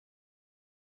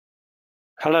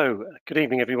Hello, good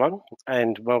evening everyone,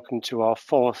 and welcome to our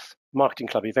fourth Marketing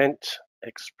Club event,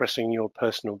 Expressing Your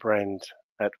Personal Brand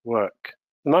at Work.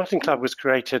 The Marketing Club was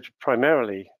created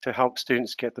primarily to help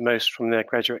students get the most from their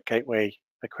Graduate Gateway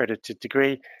accredited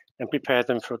degree and prepare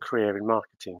them for a career in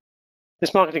marketing.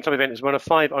 This Marketing Club event is one of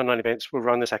 5 online events we'll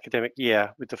run this academic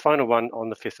year, with the final one on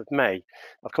the 5th of May.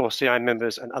 Of course, CIM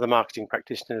members and other marketing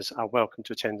practitioners are welcome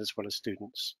to attend as well as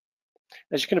students.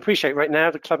 As you can appreciate right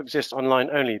now, the club exists online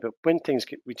only, but when things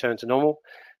return to normal,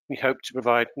 we hope to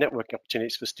provide networking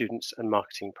opportunities for students and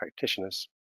marketing practitioners.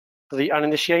 For the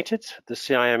uninitiated, the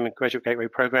CIM Graduate Gateway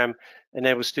program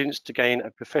enables students to gain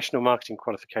a professional marketing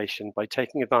qualification by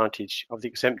taking advantage of the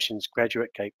exemptions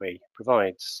Graduate Gateway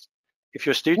provides. If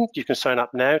you're a student, you can sign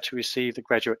up now to receive the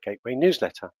Graduate Gateway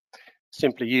newsletter.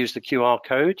 Simply use the QR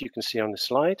code you can see on the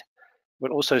slide.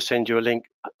 We'll also send you a link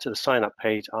to the sign-up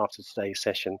page after today's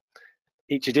session.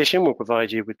 Each edition will provide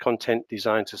you with content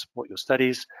designed to support your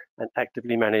studies and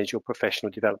actively manage your professional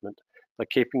development by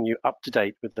keeping you up to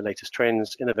date with the latest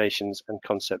trends, innovations, and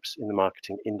concepts in the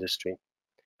marketing industry.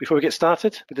 Before we get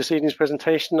started with this evening's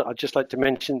presentation, I'd just like to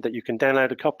mention that you can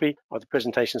download a copy of the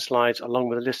presentation slides along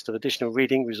with a list of additional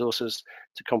reading resources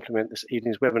to complement this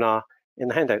evening's webinar in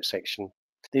the handout section.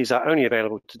 These are only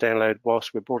available to download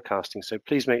whilst we're broadcasting, so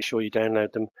please make sure you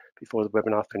download them before the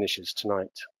webinar finishes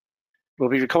tonight. We'll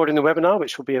be recording the webinar,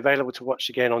 which will be available to watch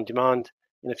again on demand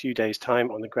in a few days' time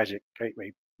on the Graduate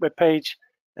Gateway webpage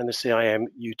and the CIM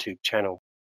YouTube channel.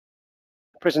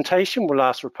 The presentation will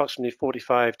last for approximately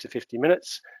 45 to 50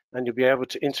 minutes, and you'll be able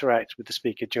to interact with the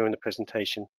speaker during the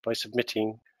presentation by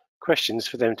submitting questions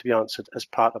for them to be answered as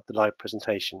part of the live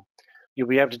presentation. You'll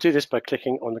be able to do this by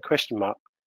clicking on the question mark,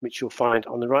 which you'll find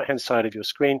on the right-hand side of your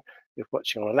screen if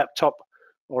watching on a laptop,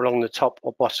 or along the top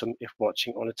or bottom if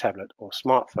watching on a tablet or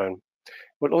smartphone.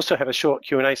 We'll also have a short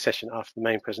Q&A session after the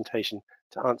main presentation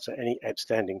to answer any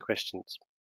outstanding questions.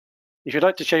 If you'd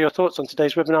like to share your thoughts on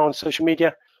today's webinar on social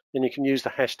media, then you can use the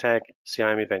hashtag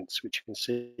CIM events, which you can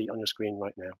see on your screen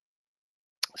right now.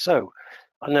 So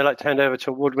I'd now like to hand over to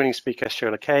award-winning speaker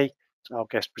Shola Kay, our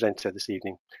guest presenter this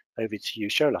evening. Over to you,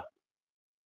 Shola.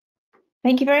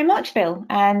 Thank you very much, Phil,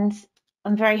 and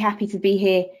I'm very happy to be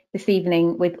here this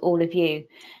evening with all of you.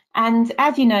 And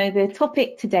as you know, the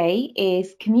topic today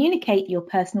is communicate your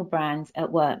personal brand at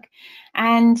work.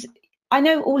 And I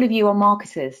know all of you are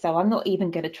marketers, so I'm not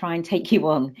even going to try and take you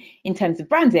on in terms of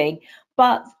branding,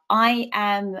 but I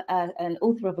am an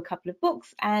author of a couple of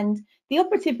books, and the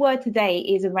operative word today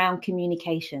is around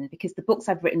communication, because the books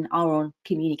I've written are on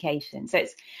communication. So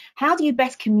it's how do you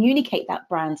best communicate that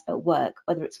brand at work,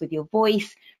 whether it's with your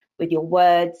voice, with your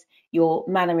words, your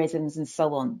mannerisms, and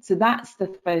so on. So that's the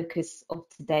focus of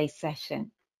today's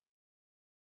session.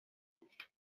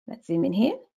 Let's zoom in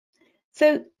here.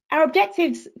 So our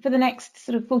objectives for the next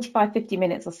sort of 45-50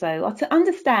 minutes or so are to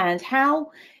understand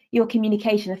how your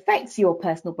communication affects your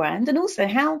personal brand, and also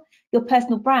how your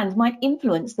personal brand might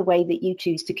influence the way that you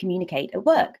choose to communicate at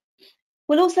work.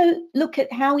 We'll also look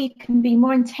at how you can be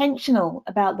more intentional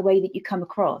about the way that you come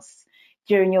across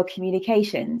during your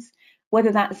communications,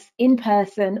 whether that's in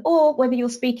person or whether you're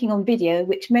speaking on video,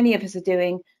 which many of us are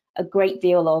doing a great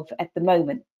deal of at the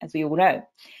moment, as we all know.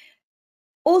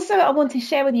 Also, I want to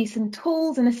share with you some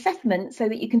tools and assessments so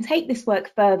that you can take this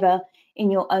work further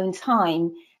in your own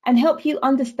time and help you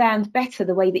understand better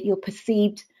the way that you're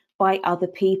perceived by other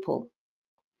people.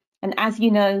 And as you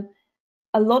know,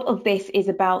 a lot of this is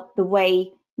about the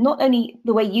way, not only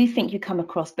the way you think you come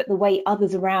across, but the way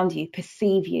others around you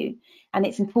perceive you. And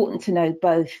it's important to know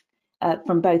both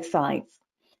from both sides.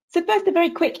 So first, a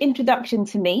very quick introduction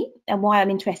to me and why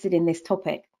I'm interested in this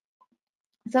topic.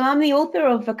 So I'm the author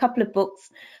of a couple of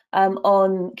books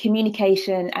on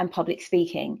communication and public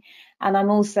speaking, and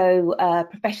I'm also a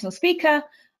professional speaker.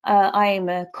 I am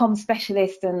a comm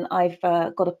specialist, and I've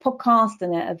got a podcast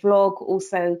and a vlog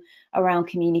also around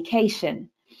communication.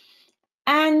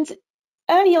 And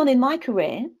early on in my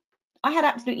career, I had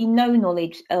absolutely no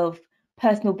knowledge of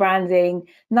personal branding,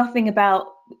 nothing about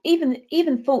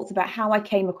even thoughts about how I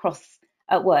came across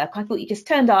at work. I thought you just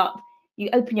turned up, you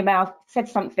opened your mouth, said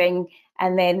something,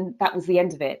 and then that was the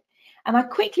end of it. And I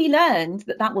quickly learned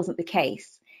that that wasn't the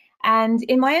case. And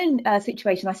in my own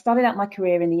situation, I started out my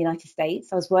career in the United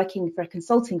States. I was working for a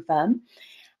consulting firm,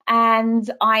 and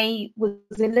I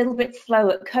was a little bit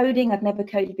slow at coding. I'd never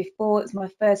coded before. It was my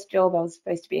first job. I was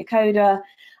supposed to be a coder.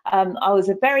 I was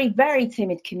a very, very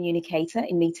timid communicator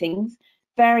in meetings,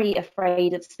 very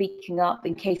afraid of speaking up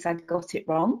in case I got it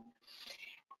wrong.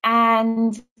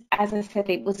 And as I said,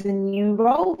 it was a new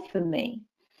role for me.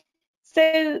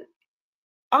 So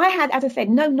I had, as I said,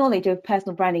 no knowledge of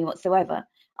personal branding whatsoever.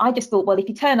 I just thought, well, if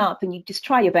you turn up and you just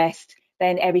try your best,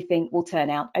 then everything will turn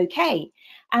out okay.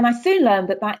 And I soon learned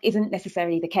that that isn't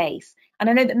necessarily the case. And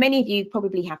I know that many of you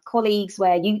probably have colleagues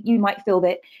where you might feel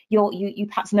that you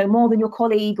perhaps know more than your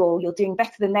colleague, or you're doing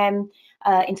better than them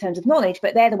in terms of knowledge,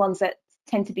 but they're the ones that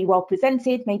tend to be well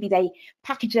presented. Maybe they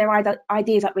package their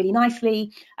ideas up really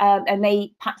nicely, and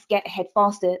they perhaps get ahead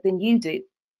faster than you do.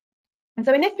 And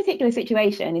so in this particular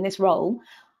situation, in this role,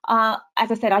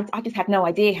 as I said, I just had no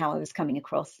idea how I was coming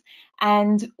across.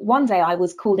 And one day I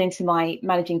was called into my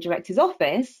managing director's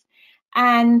office,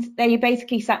 and they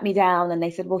basically sat me down and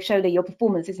they said, well, Shola, your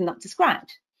performance isn't up to scratch.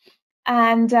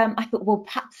 And I thought, well,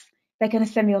 perhaps they're going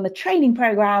to send me on the training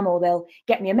program, or they'll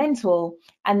get me a mentor.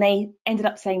 And they ended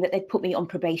up saying that they'd put me on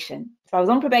probation. So I was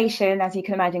on probation, as you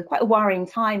can imagine, quite a worrying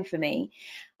time for me.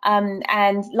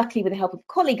 And luckily, with the help of a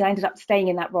colleague, I ended up staying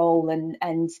in that role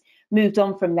and moved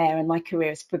on from there, and my career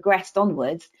has progressed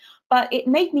onwards. But it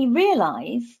made me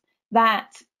realize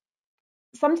that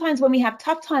sometimes when we have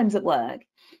tough times at work,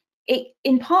 it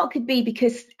in part could be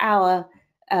because our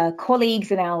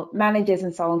colleagues and our managers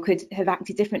and so on could have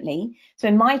acted differently. So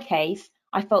in my case,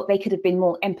 I felt they could have been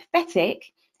more empathetic,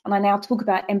 and I now talk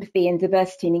about empathy and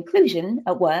diversity and inclusion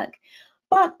at work.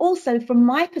 But also from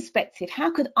my perspective,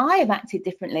 how could I have acted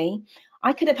differently?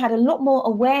 I could have had a lot more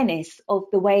awareness of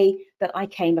the way that I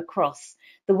came across,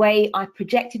 the way I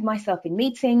projected myself in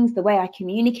meetings, the way I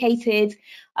communicated,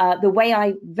 the way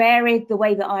I varied, the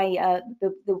way that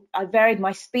I varied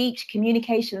my speech,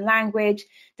 communication, language,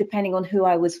 depending on who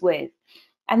I was with.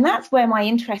 And that's where my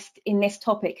interest in this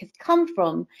topic has come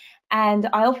from. And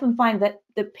I often find that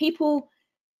the people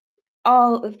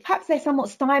perhaps they're somewhat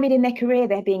stymied in their career,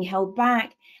 they're being held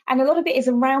back, and a lot of it is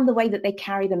around the way that they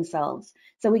carry themselves.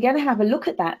 So we're going to have a look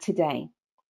at that today.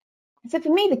 So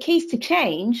for me, the keys to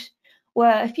change were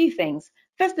a few things.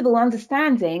 First of all,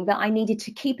 understanding that I needed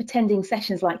to keep attending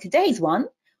sessions like today's one,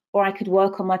 or I could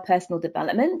work on my personal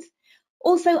development.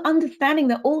 Also understanding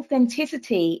that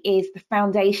authenticity is the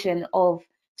foundation of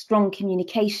strong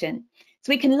communication.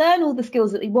 So we can learn all the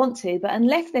skills that we want to, but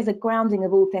unless there's a grounding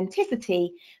of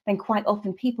authenticity, then quite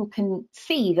often people can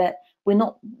see that we're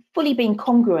not fully being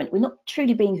congruent, we're not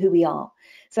truly being who we are.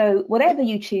 So whatever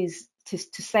you choose to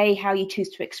say, how you choose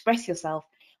to express yourself,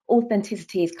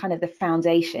 authenticity is kind of the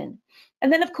foundation.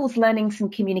 And then, of course, learning some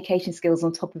communication skills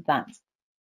on top of that.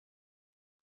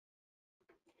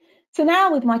 So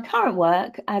now with my current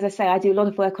work, as I say, I do a lot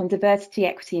of work on diversity,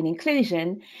 equity and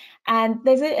inclusion. And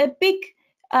there's a big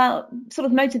sort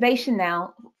of motivation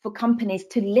now for companies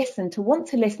to want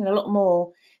to listen a lot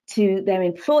more to their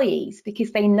employees,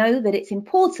 because they know that it's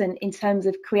important in terms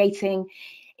of creating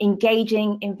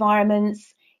engaging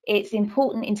environments. It's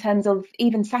important in terms of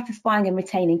even satisfying and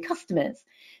retaining customers.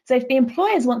 So if the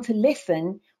employers want to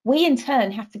listen, we in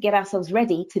turn have to get ourselves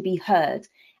ready to be heard.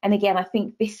 And again, I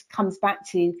think this comes back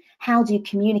to how do you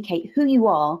communicate who you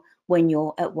are when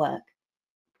you're at work.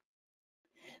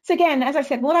 So again, as I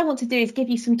said, what I want to do is give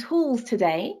you some tools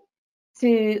today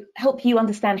to help you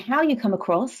understand how you come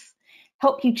across,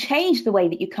 help you change the way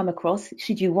that you come across,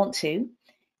 should you want to,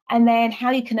 and then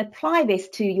how you can apply this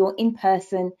to your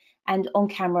in-person and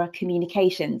on-camera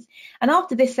communications. And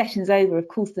after this session's over, of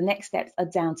course, the next steps are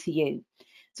down to you.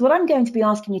 So what I'm going to be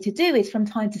asking you to do is from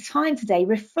time to time today,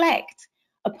 reflect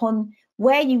upon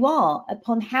where you are,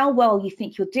 upon how well you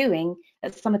think you're doing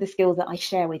at some of the skills that I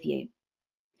share with you.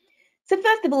 So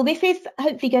first of all, this is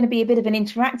hopefully going to be a bit of an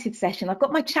interactive session. I've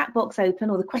got my chat box open,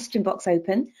 or the question box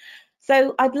open.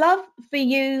 So I'd love for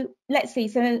you, let's see,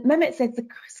 so Mehmet says the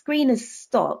screen has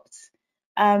stopped.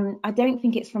 I don't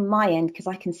think it's from my end because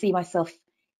I can see myself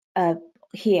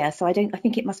here. So I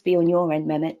think it must be on your end,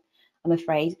 Mehmet, I'm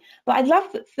afraid. But I'd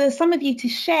love for some of you to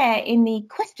share in the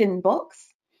question box,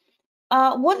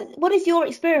 what is your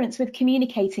experience with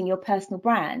communicating your personal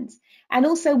brand? And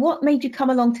also, what made you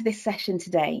come along to this session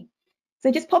today?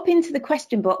 So just pop into the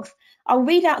question box. I'll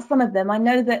read out some of them. I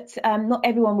know that not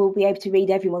everyone will be able to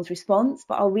read everyone's response,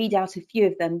 but I'll read out a few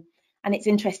of them, and it's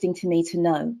interesting to me to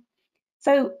know.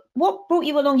 So what brought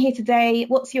you along here today?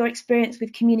 What's your experience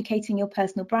with communicating your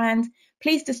personal brand?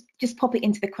 Please just pop it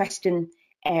into the question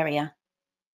area.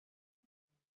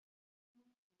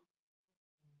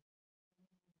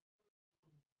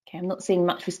 Okay, I'm not seeing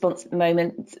much response at the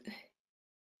moment.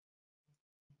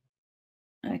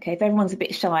 Okay, if everyone's a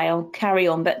bit shy, I'll carry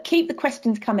on, but keep the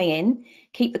questions coming in,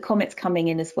 keep the comments coming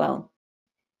in as well.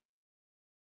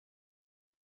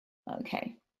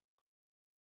 Okay.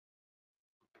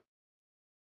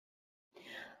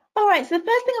 All right, so the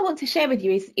first thing I want to share with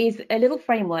you is a little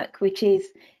framework, which is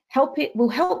will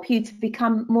help you to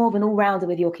become more of an all-rounder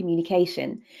with your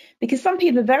communication, because some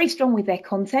people are very strong with their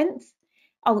content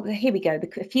Oh, here we go.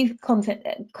 A few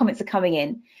comments are coming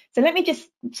in. So let me just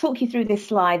talk you through this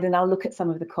slide and I'll look at some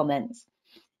of the comments.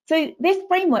 So this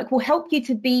framework will help you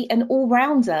to be an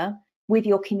all-rounder with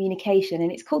your communication,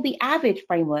 and it's called the AVID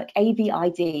framework,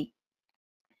 AVID.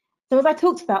 So as I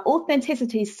talked about,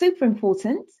 authenticity is super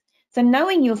important. So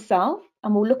knowing yourself,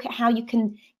 and we'll look at how you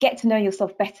can get to know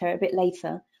yourself better a bit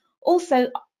later. Also,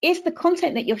 is the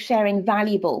content that you're sharing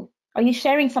valuable? Are you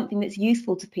sharing something that's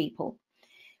useful to people?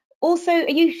 Also, are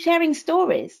you sharing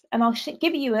stories? And I'll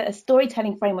give you a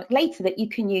storytelling framework later that you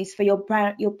can use for your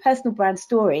personal brand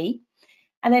story.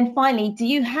 And then finally, do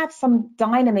you have some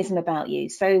dynamism about you?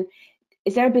 So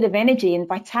is there a bit of energy and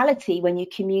vitality when you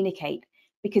communicate?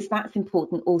 Because that's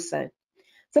important also.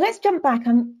 So let's jump back.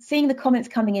 I'm seeing the comments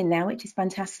coming in now, which is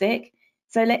fantastic.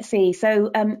 So let's see.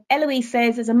 So Eloise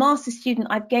says, as a master's student,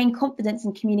 I've gained confidence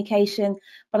in communication,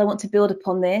 but I want to build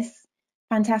upon this.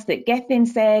 Fantastic. Gethin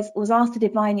says, was asked to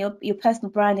define your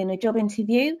personal brand in a job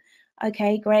interview.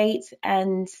 Okay, great.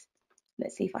 And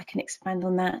let's see if I can expand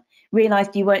on that.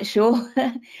 Realised you weren't sure.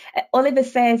 Oliver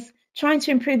says, trying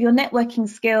to improve your networking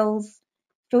skills,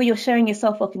 feel you're showing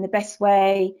yourself off in the best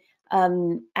way,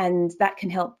 and that can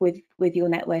help with your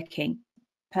networking.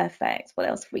 Perfect. What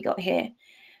else have we got here?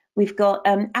 We've got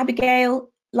Abigail,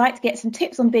 like to get some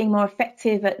tips on being more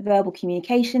effective at verbal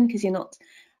communication because you're not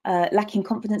lacking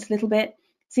confidence a little bit.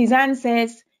 Suzanne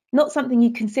says, not something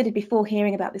you considered before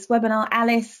hearing about this webinar.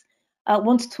 Alice,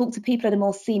 want to talk to people at a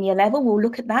more senior level. We'll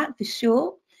look at that for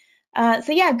sure.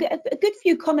 So yeah, a good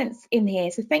few comments in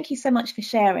here. So thank you so much for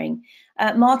sharing.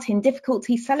 Martin,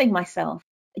 difficulty selling myself.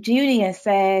 Julia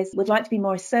says, would like to be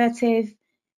more assertive.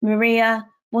 Maria,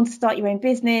 want to start your own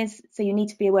business, so you need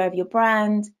to be aware of your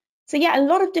brand. So yeah, a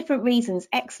lot of different reasons.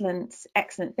 Excellent,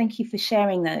 excellent. Thank you for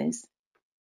sharing those.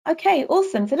 Okay,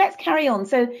 awesome. So let's carry on.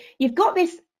 So you've got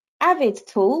this AVID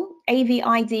tool,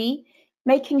 AVID,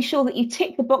 making sure that you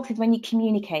tick the boxes when you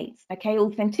communicate. Okay,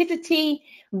 authenticity,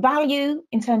 value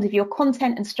in terms of your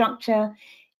content and structure,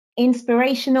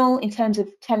 inspirational in terms of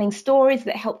telling stories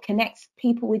that help connect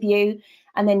people with you,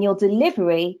 and then your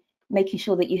delivery, making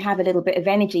sure that you have a little bit of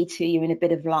energy to you and a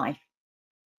bit of life.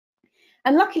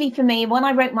 And luckily for me, when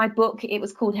I wrote my book, it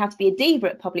was called How to Be a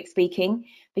Diva at Public Speaking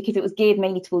because it was geared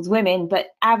mainly towards women, but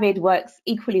AVID works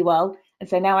equally well. And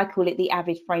so now I call it the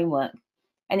AVID framework.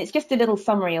 And it's just a little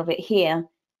summary of it here.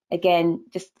 Again,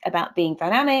 just about being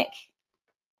dynamic,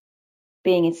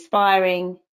 being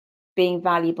inspiring, being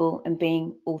valuable, and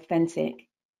being authentic.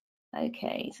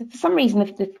 Okay, so for some reason,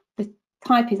 the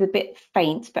type is a bit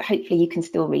faint, but hopefully you can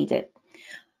still read it.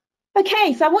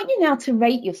 Okay, so I want you now to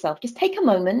rate yourself. Just take a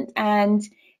moment and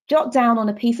jot down on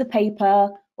a piece of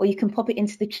paper, or you can pop it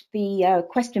into the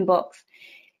question box.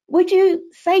 Would you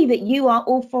say that you are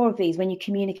all four of these when you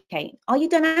communicate? Are you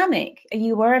dynamic? Are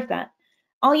you aware of that?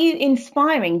 Are you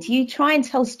inspiring? Do you try and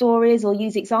tell stories or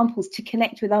use examples to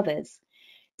connect with others?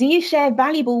 Do you share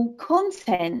valuable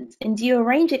content, and do you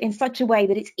arrange it in such a way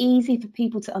that it's easy for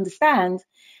people to understand?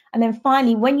 And then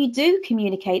finally, when you do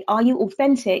communicate, are you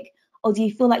authentic, or do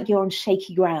you feel like you're on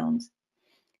shaky ground?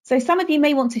 So some of you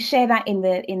may want to share that in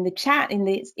the chat, in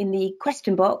the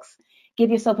question box. Give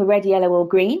yourself a red, yellow, or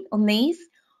green on these.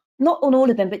 Not on all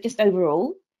of them, but just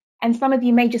overall. And some of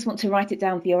you may just want to write it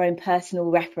down for your own personal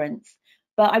reference.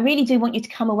 But I really do want you to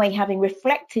come away having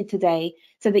reflected today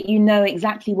so that you know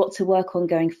exactly what to work on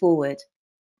going forward.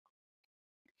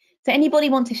 So anybody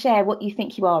want to share what you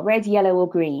think you are, red, yellow, or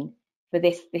green, for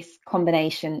this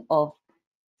combination of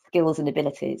skills and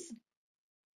abilities?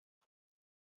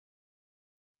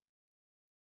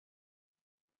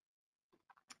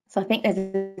 So I think there's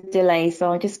a delay,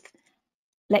 so I'll just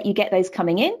let you get those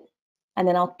coming in, and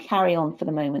then I'll carry on for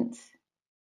the moment.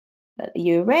 But are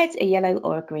you a red, a yellow,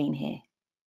 or a green here?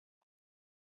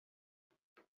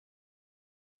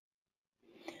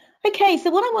 Okay, so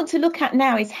what I want to look at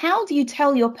now is how do you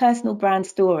tell your personal brand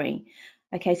story?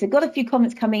 Okay, so got a few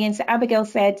comments coming in. So Abigail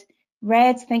said,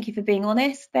 red, thank you for being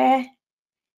honest there.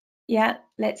 Yeah,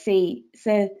 let's see.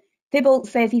 So Thibault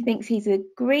says he thinks he's a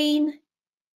green.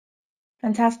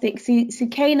 Fantastic.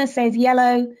 Sukana says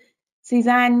yellow.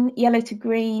 Suzanne, yellow to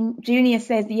green. Junior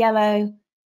says yellow.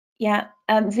 Yeah.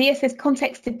 Zia says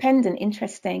context dependent.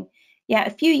 Interesting. Yeah,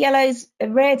 a few yellows, a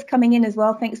red coming in as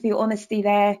well. Thanks for your honesty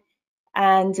there.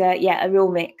 And yeah, a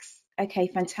real mix. Okay,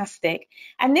 fantastic.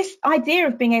 And this idea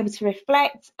of being able to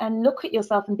reflect and look at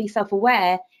yourself and be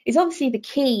self-aware is obviously the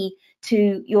key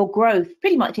to your growth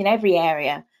pretty much in every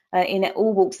area, in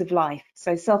all walks of life.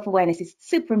 So self-awareness is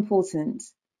super important.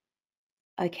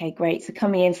 Okay, great. So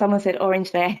coming in, someone said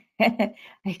orange there.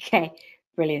 Okay,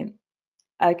 brilliant.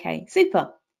 Okay,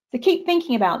 super. So keep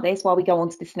thinking about this while we go on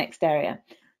to this next area.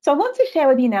 So I want to share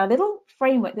with you now a little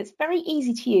framework that's very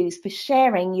easy to use for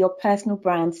sharing your personal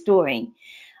brand story.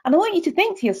 And I want you to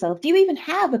think to yourself, do you even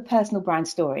have a personal brand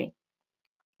story?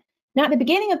 Now, at the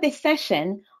beginning of this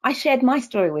session, I shared my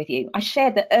story with you. I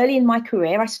shared that early in my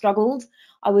career, I struggled.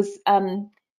 I was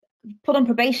put on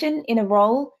probation in a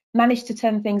role, managed to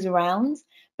turn things around,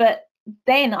 but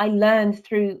then I learned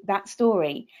through that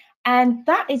story. And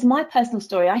that is my personal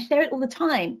story. I share it all the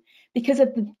time because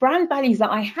of the brand values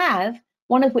that I have,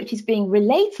 one of which is being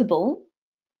relatable.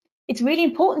 It's really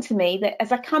important to me that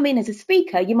as I come in as a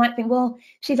speaker, you might think, well,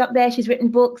 she's up there, she's written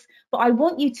books, but I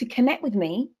want you to connect with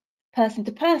me person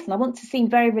to person. I want to seem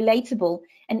very relatable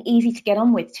and easy to get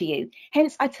on with to you.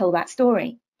 Hence, I tell that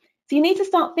story. So you need to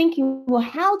start thinking, well,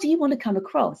 how do you want to come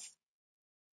across?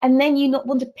 And then you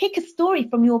want to pick a story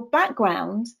from your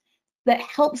background that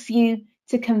helps you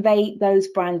to convey those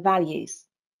brand values.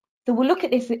 So we'll look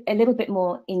at this a little bit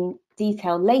more in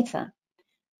detail later.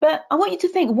 But I want you to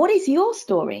think, what is your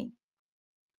story?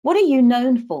 What are you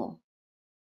known for?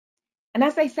 And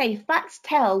as they say, facts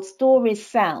tell, stories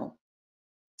sell.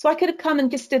 So I could have come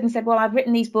and just stood and said, well, I've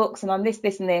written these books and I'm this,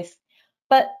 this, and this.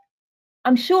 But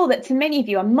I'm sure that to many of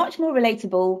you, I'm much more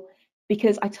relatable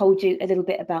because I told you a little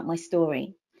bit about my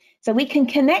story. So we can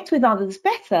connect with others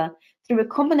better through a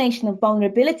combination of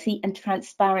vulnerability and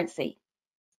transparency.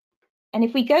 And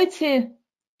if we go to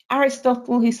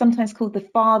Aristotle, who's sometimes called the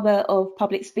father of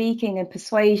public speaking and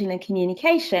persuasion and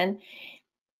communication,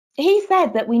 he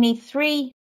said that we need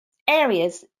 3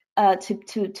 areas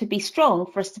to be strong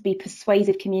for us to be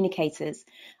persuasive communicators.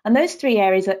 And those 3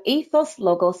 areas are ethos,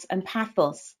 logos, and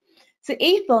pathos. So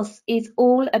ethos is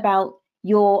all about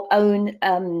your own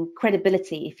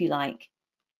credibility, if you like.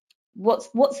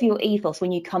 What's your ethos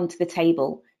when you come to the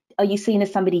table? Are you seen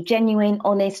as somebody genuine,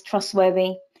 honest,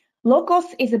 trustworthy? Logos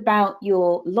is about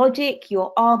your logic,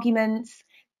 your arguments,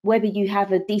 whether you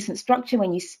have a decent structure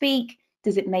when you speak,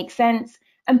 does it make sense?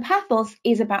 And pathos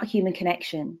is about human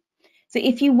connection. So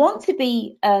if you want to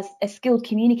be a skilled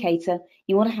communicator,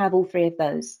 you want to have all 3 of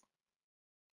those.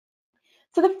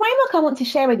 So the framework I want to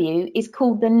share with you is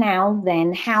called the Now,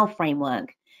 Then, How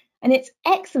framework. And it's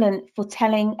excellent for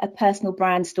telling a personal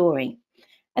brand story.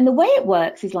 And the way it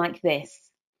works is like this.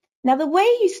 Now, the way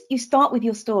you start with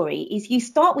your story is you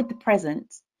start with the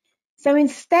present. So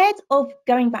instead of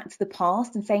going back to the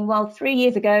past and saying, well, 3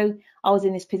 years ago, I was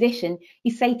in this position,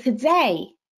 you say today,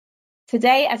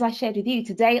 as I shared with you,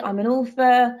 today I'm an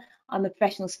author, I'm a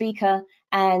professional speaker,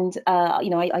 and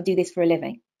I do this for a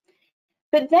living.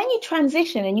 But then you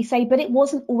transition and you say, but it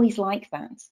wasn't always like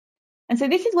that. And so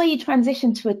this is where you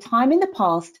transition to a time in the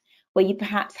past where you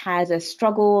perhaps had a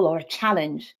struggle or a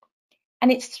challenge.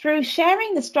 And it's through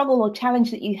sharing the struggle or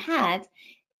challenge that you had,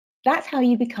 that's how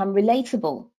you become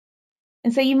relatable.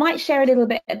 And so you might share a little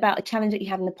bit about a challenge that you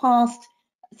had in the past,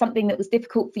 something that was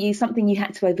difficult for you, something you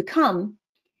had to overcome.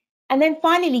 And then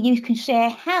finally, you can share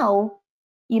how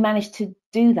you managed to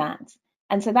do that.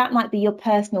 And so that might be your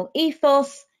personal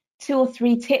ethos, 2 or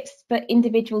 3 tips for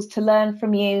individuals to learn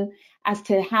from you as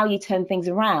to how you turn things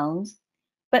around.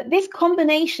 But this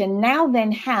combination, now,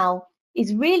 then, how,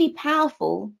 is really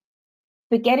powerful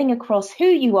for getting across who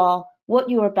you are, what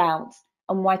you're about,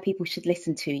 and why people should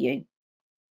listen to you.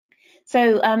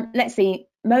 So let's see,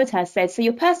 Motaz said, so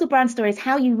your personal brand story is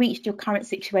how you reached your current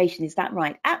situation. Is that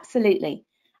right? Absolutely.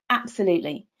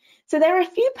 Absolutely. So there are a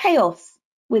few payoffs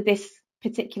with this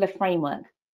particular framework.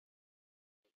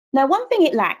 Now, one thing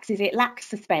it lacks is it lacks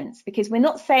suspense, because we're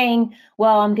not saying,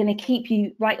 well, I'm going to keep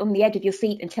you right on the edge of your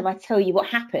seat until I tell you what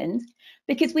happened,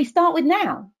 because we start with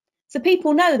now. So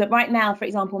people know that right now, for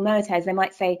example, Motaz, they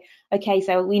might say, okay,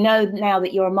 so we know now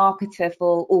that you're a marketer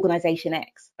for organization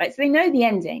X, right? So they know the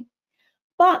ending.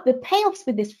 But the payoffs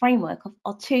with this framework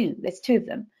are 2. There's 2 of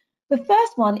them. The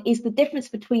first one is the difference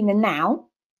between the now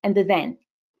and the then.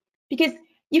 Because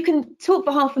you can talk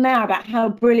for half an hour about how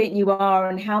brilliant you are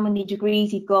and how many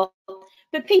degrees you've got,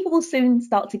 but people will soon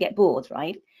start to get bored,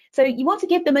 right? So you want to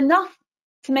give them enough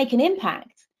to make an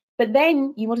impact, but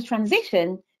then you want to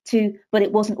transition to, but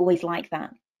it wasn't always like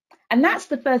that. And that's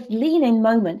the first lean-in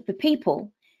moment for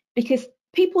people, because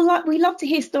we love to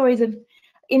hear stories of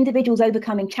individuals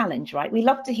overcoming challenge, right? We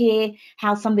love to hear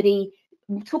how somebody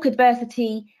took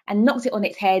adversity and knocked it on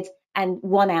its head and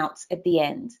won out at the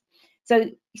end. So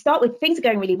you start with things are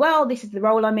going really well. This is the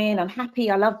role I'm in. I'm happy.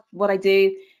 I love what I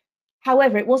do.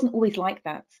 However, it wasn't always like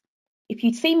that. If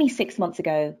you'd seen me 6 months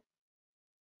ago,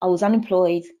 I was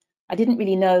unemployed. I didn't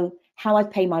really know how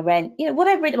I'd pay my rent,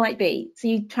 whatever it might be. So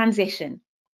you transition.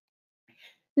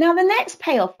 Now, the next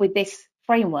payoff with this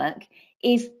framework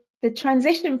is the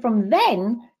transition from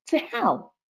then to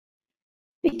how.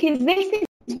 Because this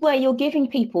is where you're giving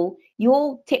people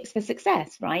your tips for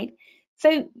success, right?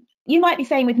 So you might be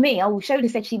saying with me, oh, Shola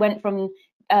said she went from,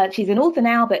 she's an author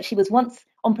now, but she was once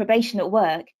on probation at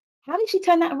work. How did she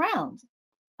turn that around?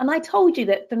 And I told you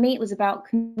that for me, it was about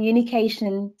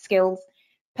communication skills,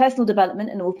 personal development,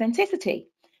 and authenticity.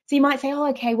 So you might say, oh,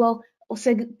 okay, well,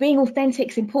 also being authentic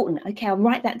is important. Okay, I'll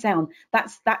write that down.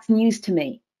 That's news to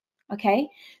me. Okay,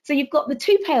 so you've got the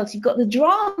two payoffs. You've got the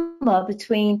drama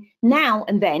between now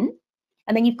and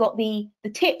then you've got the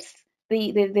tips,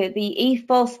 the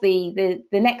ethos, the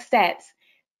next steps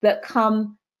that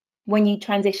come when you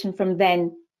transition from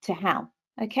then to how.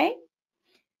 Okay,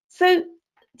 so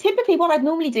typically what I'd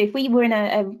normally do if we were in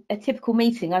a typical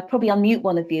meeting, I'd probably unmute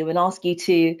one of you and ask you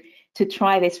to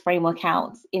try this framework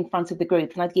out in front of the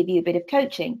group, and I'd give you a bit of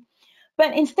coaching.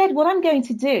 But instead, what I'm going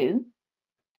to do,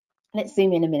 let's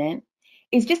zoom in a minute,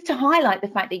 is just to highlight the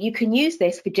fact that you can use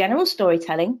this for general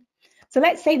storytelling. So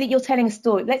let's say that you're telling a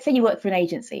story. Let's say you work for an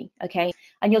agency, okay,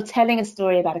 and you're telling a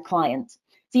story about a client.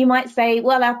 So you might say,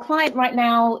 well, our client right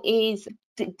now is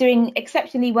doing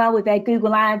exceptionally well with their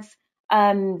Google ads.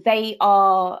 They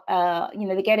are,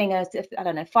 they're getting a, I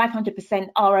don't know, 500%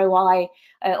 ROI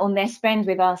on their spend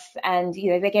with us, and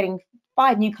they're getting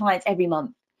 5 new clients every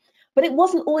month. But it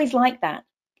wasn't always like that.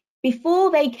 Before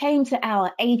they came to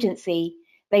our agency,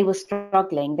 they were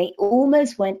struggling. They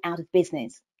almost went out of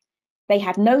business. They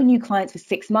had no new clients for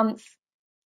 6 months,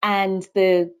 and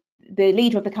the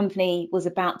leader of the company was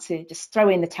about to just throw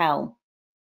in the towel.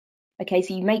 Okay,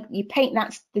 so you paint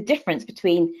that's the difference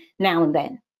between now and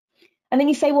then. And then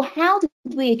you say, well, how did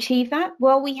we achieve that?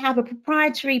 Well, we have a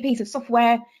proprietary piece of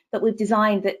software that we've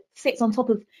designed that sits on top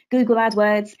of Google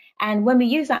AdWords. And when we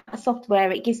use that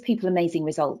software, it gives people amazing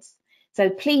results. So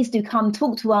please do come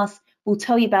talk to us. We'll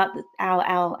tell you about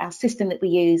our system that we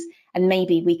use, and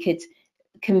maybe we could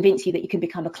convince you that you can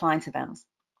become a client of ours.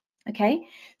 Okay,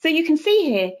 so you can see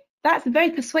here, that's a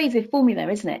very persuasive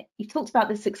formula, isn't it? You've talked about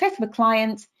the success of a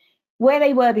client, where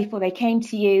they were before they came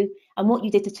to you, and what you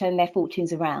did to turn their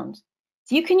fortunes around.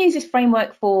 So you can use this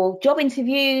framework for job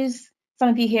interviews. Some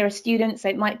of you here are students, so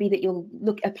it might be that you'll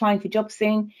look applying for jobs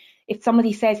soon. If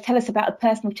somebody says, tell us about a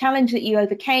personal challenge that you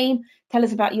overcame, tell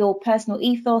us about your personal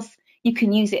ethos, you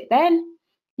can use it then.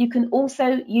 You can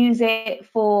also use it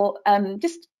for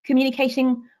just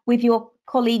communicating with your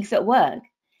colleagues at work.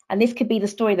 And this could be the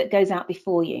story that goes out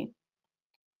before you.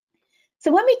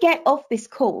 So when we get off this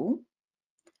call,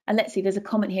 and let's see, there's a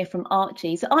comment here from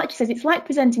Archie. So Archie says, it's like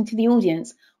presenting to the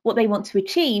audience what they want to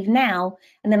achieve now,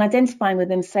 and then identifying with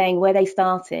them, saying where they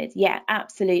started. Yeah,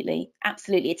 absolutely,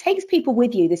 absolutely. It takes people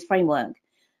with you, this framework.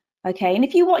 Okay, and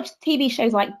if you watch TV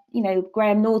shows like,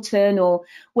 Graham Norton, or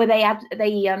where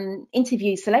they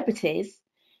interview celebrities,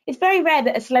 it's very rare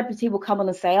that a celebrity will come on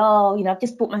and say, oh, I've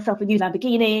just bought myself a new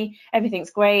Lamborghini, everything's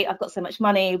great, I've got so much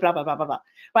money, blah, blah, blah, blah, blah.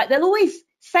 Right, they'll always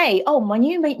say, oh, my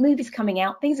new movie's coming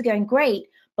out, things are going great.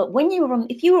 But when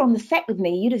if you were on the set with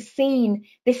me, you'd have seen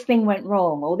this thing went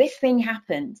wrong, or this thing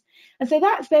happened. And so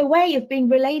that's their way of being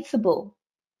relatable,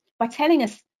 by telling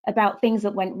us about things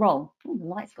that went wrong. Oh, the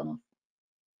light's gone off.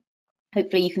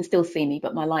 Hopefully you can still see me,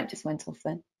 but my light just went off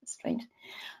then. That's strange.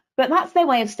 But that's their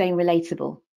way of staying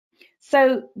relatable.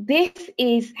 So this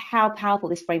is how powerful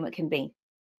this framework can be.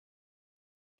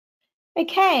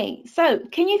 Okay, so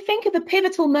can you think of a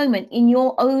pivotal moment in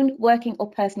your own working or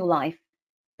personal life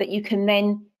that you can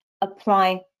then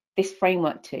apply this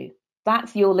framework to?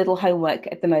 That's your little homework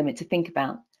at the moment to think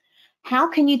about. How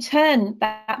can you turn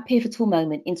that pivotal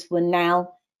moment into a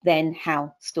now, then,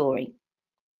 how story?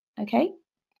 Okay.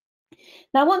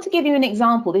 Now, I want to give you an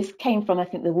example. This came from, I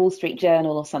think, the Wall Street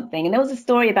Journal or something. And there was a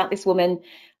story about this woman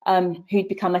who'd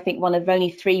become, I think, one of only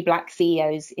 3 Black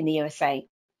CEOs in the USA.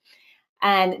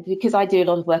 And because I do a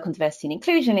lot of work on diversity and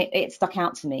inclusion, it stuck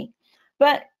out to me.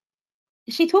 But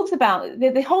she talks about,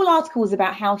 the whole article was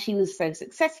about how she was so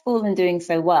successful and doing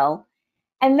so well.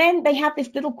 And then they have this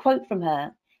little quote from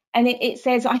her. And it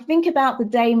says, I think about the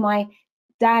day my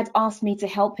dad asked me to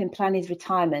help him plan his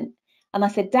retirement. And I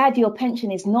said, Dad, your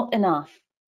pension is not enough.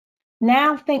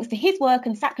 Now, thanks to his work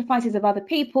and sacrifices of other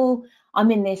people,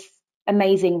 I'm in this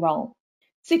amazing role.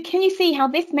 So can you see how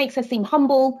this makes her seem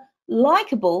humble,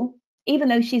 likable, even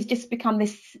though she's just become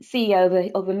this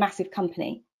CEO of a massive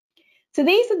company? So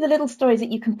these are the little stories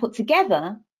that you can put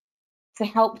together to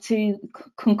help to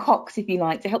concoct, if you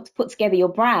like, to help to put together your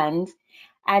brand.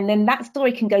 And then that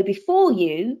story can go before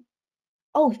you.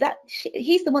 Oh,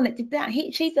 he's the one that did that.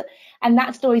 And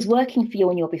that story is working for you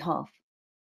on your behalf.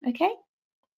 Okay.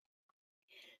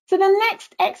 So the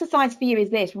next exercise for you is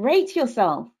this: rate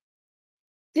yourself.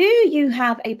 Do you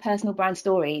have a personal brand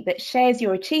story that shares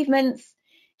your achievements,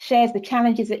 shares the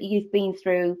challenges that you've been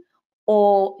through,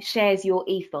 or shares your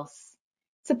ethos?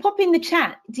 So pop in the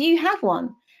chat, do you have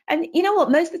one? And you know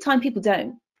what, most of the time people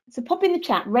don't. So pop in the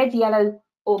chat, red, yellow,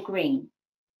 or green.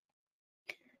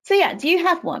 So yeah, do you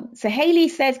have one? So Hayley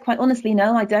says, quite honestly,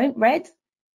 no, I don't. Red.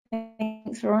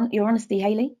 Thanks for your honesty,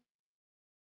 Hayley.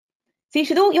 So you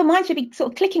should your mind should be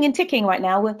sort of clicking and ticking right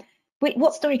now with, wait,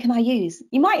 what story can I use?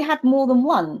 You might have more than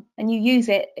one and you use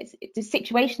it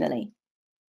situationally.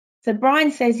 So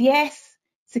Brian says yes.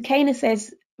 Sakana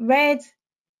says red.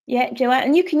 Yeah, Joanne,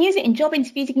 and you can use it in job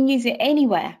interviews, you can use it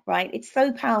anywhere, right? It's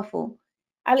so powerful.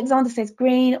 Alexander says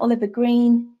green, Oliver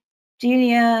green,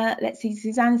 Junior, let's see,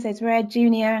 Suzanne says red,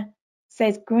 Junior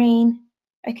says green.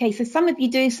 Okay, so some of you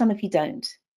do, some of you don't.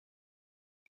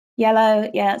 Yellow,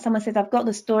 yeah, someone says I've got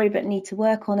the story but need to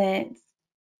work on it.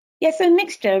 Yeah, so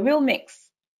mixture, real mix.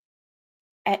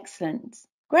 Excellent,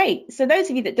 great. So those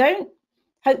of you that don't,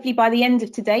 hopefully by the end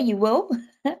of today you will.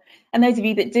 And those of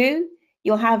you that do,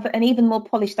 you'll have an even more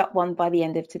polished up one by the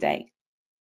end of today.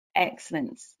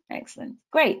 Excellent, excellent,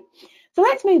 great. So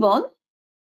let's move on.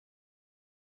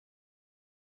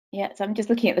 Yeah, so I'm just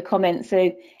looking at the comments.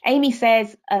 So Amy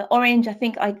says, orange, I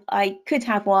think I could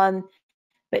have one,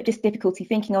 but just difficulty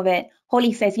thinking of it.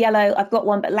 Holly says yellow, I've got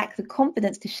one, but lack the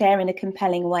confidence to share in a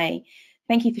compelling way.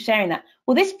 Thank you for sharing that.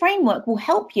 Well, this framework will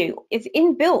help you. It's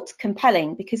inbuilt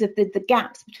compelling because of the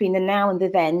gaps between the now and the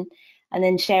then, and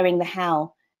then sharing the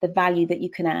how, the value that you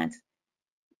can add.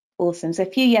 Awesome. So a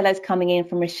few yellows coming in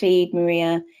from Rashid,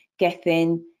 Maria,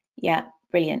 Gethin. Yeah,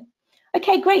 brilliant.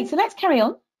 Okay, great. So let's carry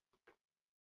on.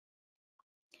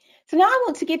 So now I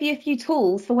want to give you a few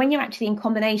tools for when you're actually in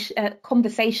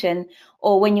conversation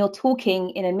or when you're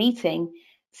talking in a meeting,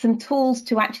 some tools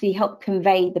to actually help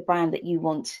convey the brand that you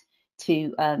want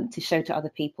to show to other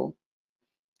people.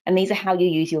 And these are how you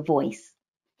use your voice.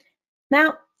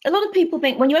 Now, a lot of people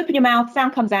think when you open your mouth,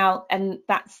 sound comes out, and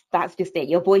that's just it.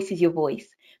 Your voice is your voice.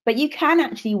 But you can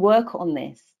actually work on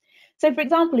this. So, for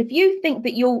example, if you think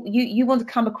that you want to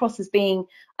come across as being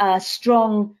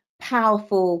strong,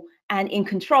 powerful, and in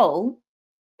control,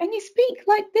 and you speak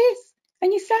like this,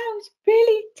 and you sound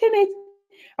really timid,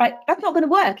 right? That's not going to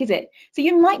work, is it? So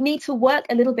you might need to work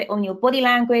a little bit on your body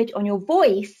language, on your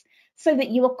voice, so that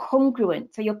you are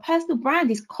congruent. So your personal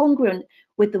brand is congruent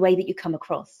with the way that you come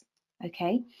across.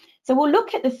 Okay, so we'll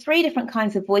look at the 3 different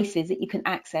kinds of voices that you can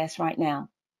access right now.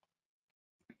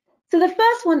 So the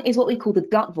first one is what we call the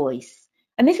gut voice.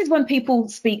 And this is when people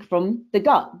speak from the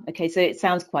gut. Okay, so it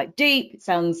sounds quite deep, it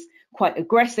sounds quite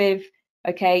aggressive,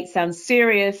 okay, it sounds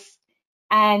serious.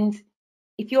 And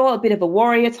if you're a bit of a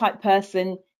warrior type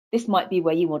person, this might be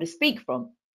where you want to speak from.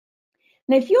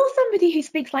 Now, if you're somebody who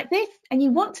speaks like this and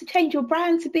you want to change your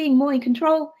brand to being more in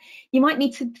control, you might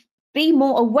need to be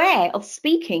more aware of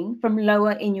speaking from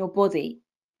lower in your body.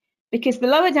 Because the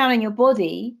lower down in your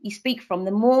body you speak from,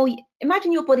 the more,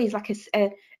 imagine your body is like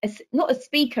not a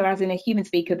speaker as in a human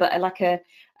speaker, but like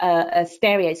a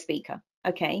stereo speaker,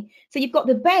 okay? So you've got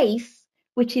the bass,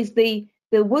 which is the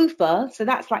woofer, so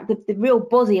that's like the real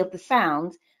body of the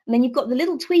sound, and then you've got the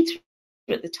little tweeter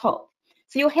at the top.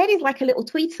 So your head is like a little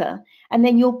tweeter, and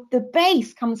then the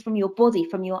bass comes from your body,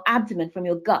 from your abdomen, from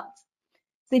your gut.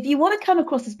 So if you want to come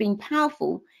across as being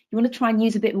powerful, you want to try and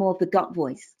use a bit more of the gut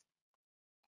voice.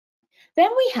 Then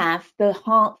we have the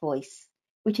heart voice,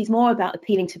 which is more about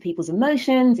appealing to people's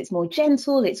emotions. It's more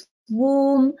gentle, it's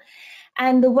warm.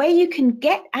 And the way you can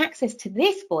get access to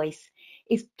this voice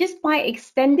is just by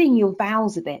extending your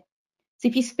vowels a bit. So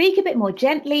if you speak a bit more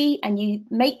gently and you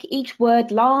make each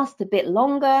word last a bit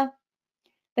longer,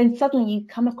 then suddenly you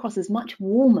come across as much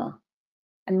warmer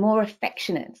and more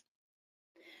affectionate.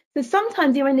 So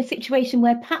sometimes you're in a situation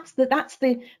where perhaps that's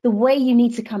the way you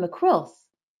need to come across.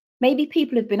 Maybe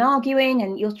people have been arguing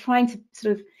and you're trying to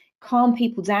sort of calm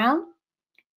people down.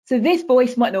 So this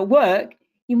voice might not work.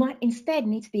 You might instead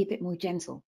need to be a bit more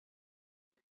gentle.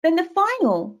 Then the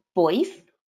final voice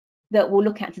that we'll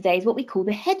look at today is what we call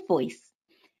the head voice.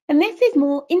 And this is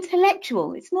more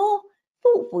intellectual. It's more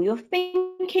thoughtful. You're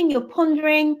thinking, you're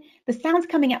pondering, the sound's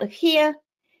coming out of here.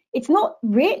 It's not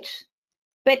rich,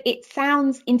 but it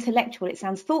sounds intellectual. It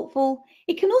sounds thoughtful.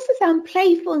 It can also sound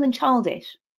playful and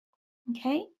childish.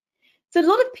 Okay? So a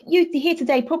lot of you here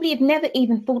today probably have never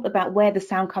even thought about where the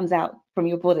sound comes out from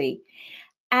your body.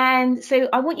 And so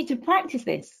I want you to practice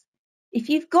this. If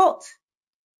you've got,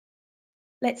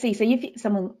 let's see,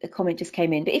 so a comment just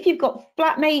came in, but if you've got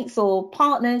flatmates or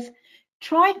partners,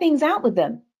 try things out with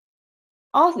them.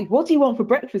 Ask them, what do you want for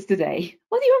breakfast today?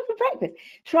 What do you want for breakfast?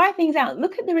 Try things out.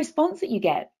 Look at the response that you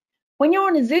get. When you're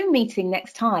on a Zoom meeting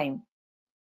next time,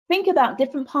 think about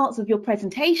different parts of your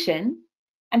presentation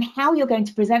and how you're going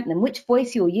to present them, which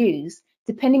voice you'll use,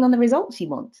 depending on the results you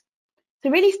want. So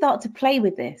really start to play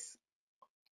with this.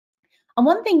 And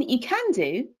one thing that you can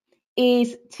do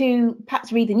is to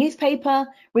perhaps read the newspaper,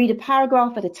 read a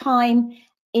paragraph at a time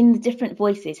in the different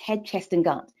voices, head, chest, and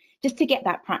gut, just to get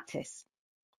that practice.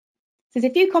 So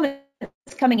there's a few comments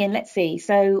coming in. Let's see.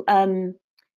 So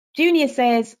Junior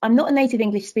says, I'm not a native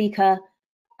English speaker.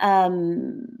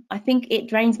 I think it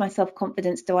drains my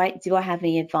self-confidence. Do I have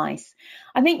any advice?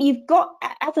 I think you've got,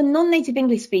 as a non-native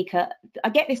English speaker, I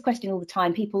get this question all the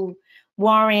time, people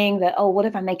worrying that, oh, what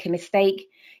if I make a mistake?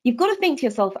 You've got to think to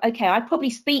yourself, okay, I probably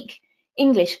speak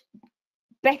English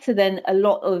better than a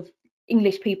lot of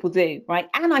English people do, right?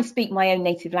 And I speak my own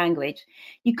native language.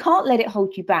 You can't let it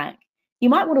hold you back. You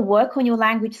might want to work on your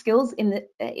language skills in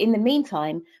the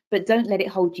meantime, but don't let it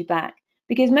hold you back.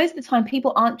 Because most of the time,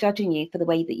 people aren't judging you for the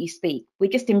way that you speak.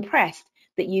 We're just impressed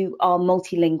that you are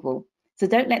multilingual. So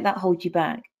don't let that hold you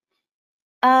back.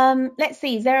 Let's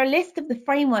see, is there a list of the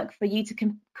framework for you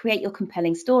to create your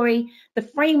compelling story? The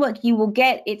framework you will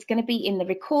get, it's going to be in the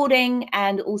recording,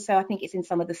 and also I think it's in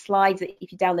some of the slides that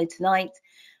if you download tonight.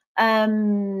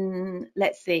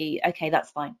 Let's see, okay,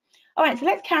 that's fine. All right, so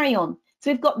let's carry on.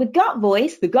 So we've got the gut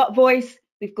voice, we've got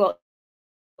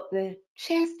the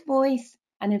chest voice,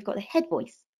 and we've got the head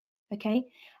voice, okay?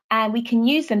 And we can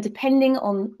use them depending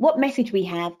on what message we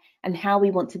have and how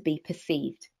we want to be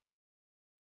perceived.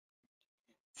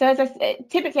 So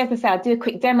typically, as I say, I'll do a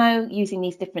quick demo using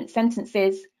these different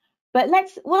sentences, but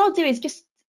what I'll do is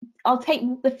I'll take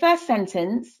the first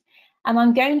sentence and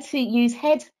I'm going to use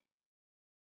head,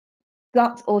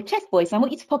 gut, or chest voice. I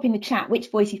want you to pop in the chat which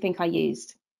voice you think I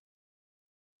used.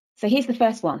 So here's the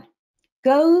first one.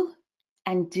 Go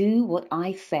and do what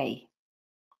I say.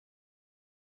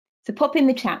 So pop in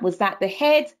the chat, was that the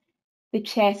head, the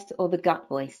chest, or the gut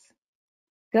voice?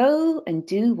 Go and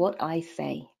do what I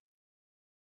say.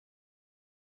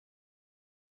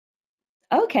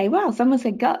 Okay, well, someone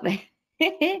said gut there.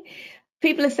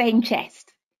 People are saying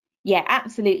chest. Yeah,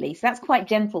 absolutely. So that's quite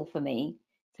gentle for me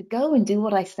to go and do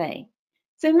what I say.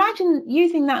 So imagine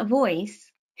using that voice.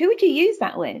 Who would you use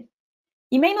that with?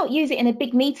 You may not use it in a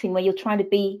big meeting where you're trying to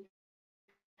be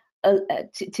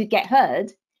to get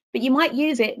heard, but you might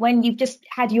use it when you've just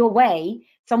had your way.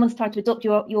 Someone's tried to adopt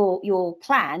your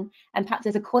plan, and perhaps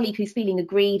there's a colleague who's feeling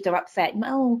aggrieved or upset.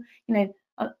 Oh, you know,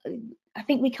 I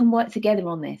think we can work together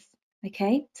on this.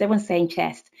 Okay, so everyone's saying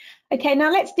chest. Okay,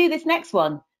 now let's do this next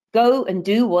one. Go and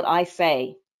do what I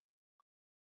say.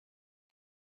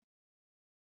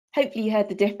 Hopefully you heard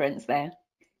the difference there.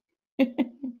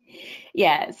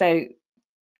 Yeah, so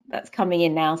that's coming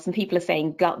in now. Some people are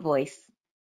saying gut voice.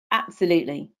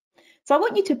 Absolutely. So I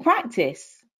want you to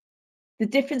practice the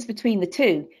difference between the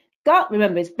two. Gut,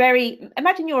 remember, is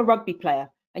imagine you're a rugby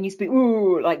player and you speak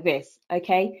ooh like this,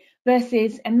 okay?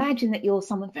 Versus imagine that you're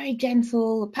someone very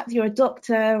gentle, perhaps you're a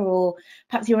doctor or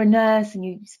perhaps you're a nurse and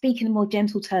you speak in a more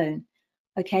gentle tone,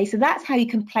 okay? So that's how you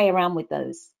can play around with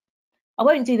those. I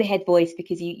won't do the head voice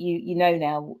because you know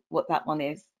now what that one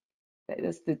is.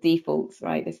 That's the defaults,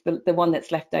 right? It's the one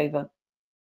that's left over.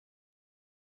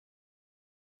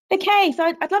 Okay, so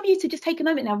I'd love you to just take a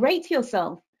moment now, rate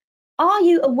yourself. Are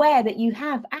you aware that you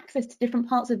have access to different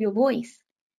parts of your voice?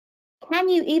 Can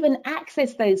you even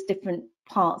access those different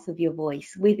parts of your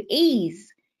voice with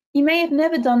ease? You may have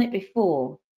never done it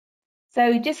before.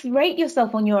 So just rate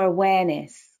yourself on your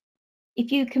awareness.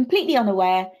 If you're completely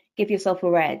unaware, give yourself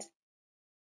a red.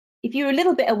 If you're a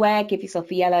little bit aware, give yourself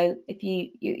a yellow. If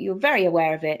you're very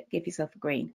aware of it, give yourself a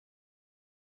green.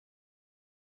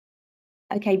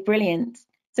 Okay, brilliant.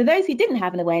 So those who didn't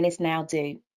have an awareness now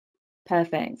do.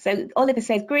 Perfect. So Oliver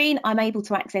says, green, I'm able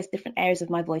to access different areas of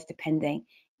my voice depending.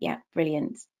 Yeah,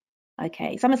 brilliant.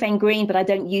 Okay, some are saying green, but I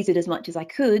don't use it as much as I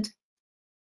could.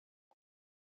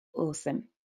 Awesome.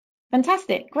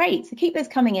 Fantastic, great. So keep those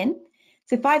coming in.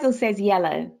 So Faisal says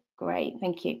yellow. Great,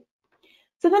 thank you.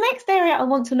 So the next area I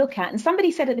want to look at, and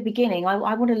somebody said at the beginning,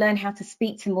 I want to learn how to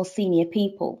speak to more senior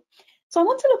people. So I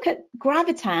want to look at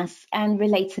gravitas and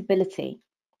relatability.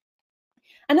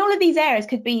 And all of these areas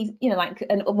could be, you know, like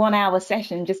a 1 hour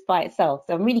session just by itself.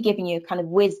 So I'm really giving you a kind of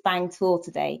whiz bang tour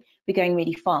today. We're going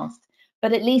really fast,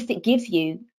 but at least it gives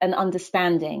you an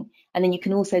understanding. And then you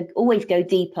can also always go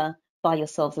deeper by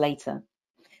yourselves later.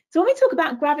 So when we talk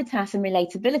about gravitas and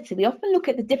relatability, we often look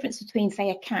at the difference between,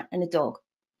 say, a cat and a dog.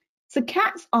 So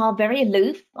cats are very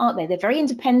aloof, aren't they? They're very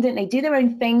independent. They do their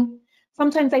own thing.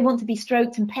 Sometimes they want to be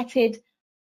stroked and petted.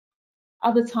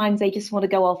 Other times they just want to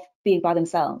go off being by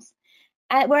themselves.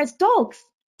 Whereas dogs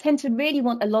tend to really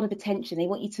want a lot of attention. They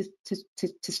want you to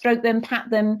stroke them, pat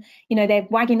them, you know, they're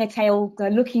wagging their tail, they're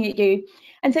looking at you.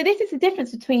 And so this is the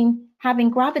difference between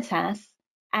having gravitas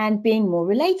and being more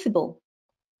relatable.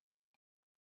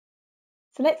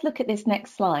 So let's look at this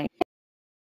next slide.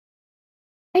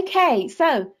 Okay,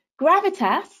 so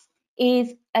gravitas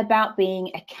is about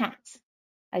being a cat.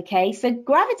 Okay, so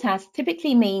gravitas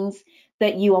typically means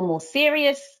that you are more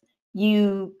serious,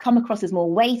 you come across as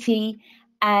more weighty,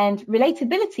 and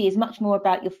relatability is much more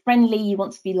about you're friendly, you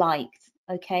want to be liked.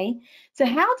 Okay, so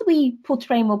how do we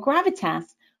portray more gravitas?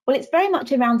 Well, it's very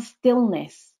much around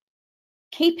stillness,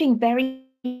 keeping very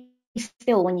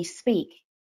still when you speak,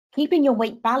 keeping your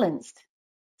weight balanced.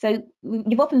 So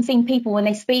you've often seen people when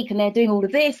they speak and they're doing all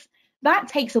of this, that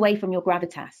takes away from your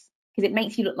gravitas because it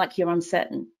makes you look like you're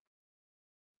uncertain.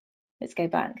 Let's go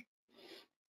back.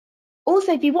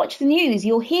 Also, if you watch the news,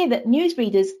 you'll hear that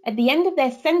newsreaders at the end of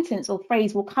their sentence or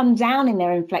phrase will come down in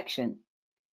their inflection.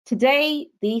 Today,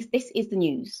 this is the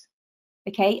news,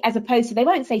 okay? As opposed to, they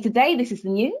won't say today, this is the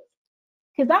news,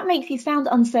 because that makes you sound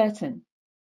uncertain.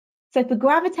 So for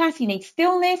gravitas, you need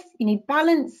stillness, you need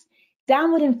balance,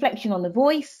 downward inflection on the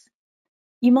voice.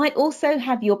 You might also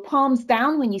have your palms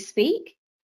down when you speak,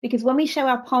 because when we show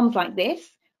our palms like this,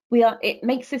 it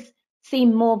makes us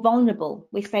seem more vulnerable.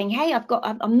 We're saying, hey,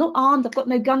 I'm not armed, I've got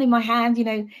no gun in my hand, you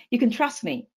know, you can trust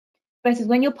me. Versus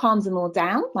when your palms are more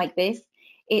down like this,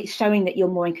 it's showing that you're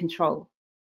more in control.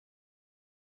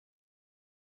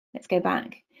 Let's go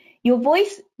back. Your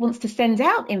voice wants to send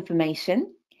out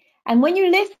information. And when you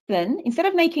listen, instead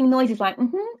of making noises like,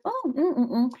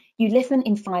 you listen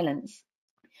in silence.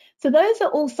 So those are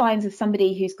all signs of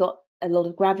somebody who's got a lot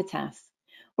of gravitas.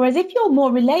 Whereas if you're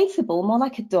more relatable, more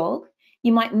like a dog,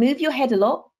 you might move your head a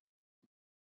lot.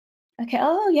 Okay,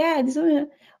 oh yeah,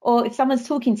 or if someone's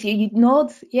talking to you, you'd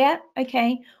nod, yeah,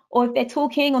 okay. Or if they're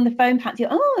talking on the phone, perhaps you're,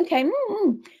 oh, okay,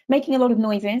 making a lot of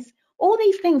noises. All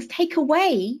these things take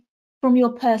away from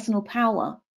your personal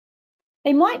power.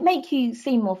 They might make you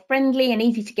seem more friendly and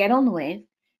easy to get on with,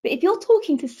 but if you're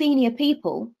talking to senior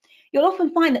people, you'll often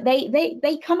find that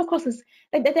they come across as,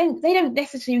 they don't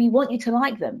necessarily want you to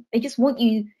like them. They just want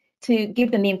you to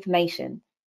give them the information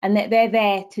and that they're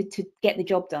there to get the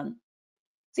job done.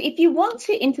 So if you want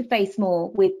to interface more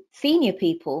with senior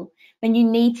people, then you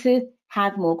need to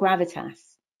have more gravitas.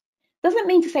 Doesn't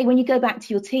mean to say when you go back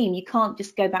to your team, you can't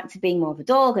just go back to being more of a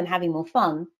dog and having more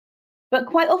fun. But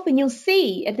quite often you'll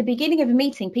see at the beginning of a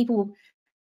meeting,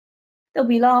 they'll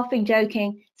be laughing,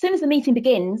 joking. As soon as the meeting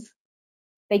begins,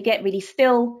 they get really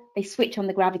still, they switch on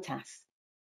the gravitas.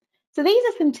 So these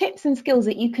are some tips and skills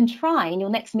that you can try in your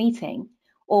next meeting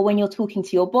or when you're talking to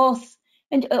your boss,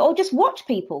 or just watch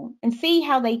people and see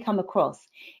how they come across.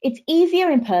 It's easier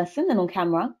in person than on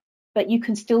camera, but you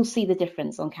can still see the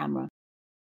difference on camera.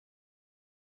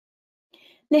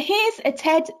 Now here's a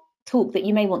TED talk that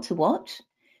you may want to watch,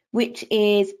 which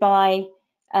is by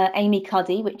Amy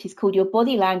Cuddy, which is called Your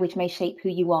Body Language May Shape Who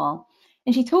You Are.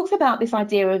 And she talks about this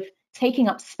idea of taking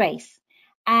up space.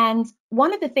 And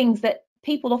one of the things that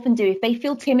people often do, if they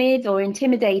feel timid or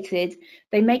intimidated,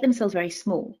 they make themselves very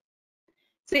small.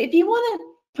 So if you want to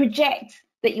project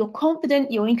that you're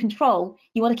confident, you're in control,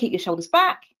 you want to keep your shoulders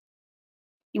back,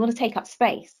 you want to take up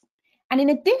space. And in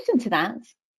addition to that,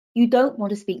 you don't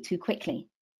want to speak too quickly.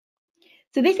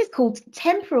 So this is called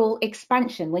temporal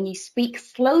expansion, when you speak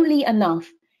slowly enough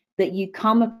that you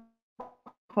come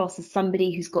across as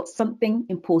somebody who's got something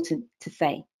important to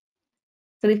say.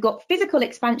 So we've got physical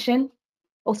expansion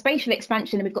or spatial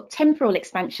expansion, and we've got temporal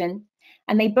expansion,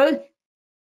 and they both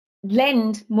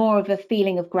lend more of a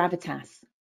feeling of gravitas.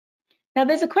 Now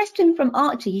there's a question from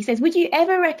Archie. He says, would you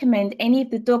ever recommend any of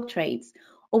the dog traits,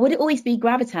 or would it always be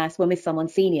gravitas when with someone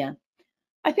senior?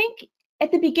 I think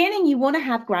at the beginning you want to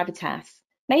have gravitas.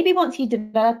 Maybe once you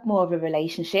develop more of a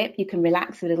relationship, you can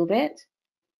relax a little bit.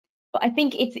 But I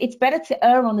think it's better to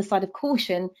err on the side of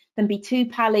caution than be too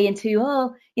pally and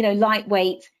too,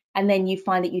 lightweight, and then you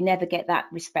find that you never get that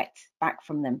respect back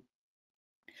from them.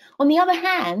 On the other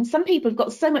hand, some people have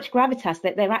got so much gravitas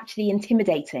that they're actually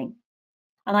intimidating.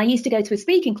 And I used to go to a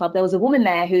speaking club. There was a woman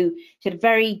there she had a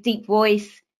very deep voice.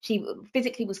 She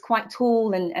physically was quite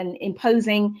tall and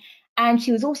imposing, and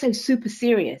she was also super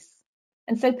serious.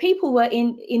 And so people were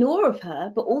in awe of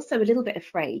her, but also a little bit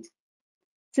afraid.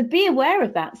 So be aware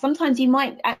of that. Sometimes you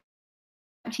might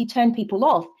actually turn people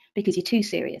off because you're too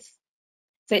serious.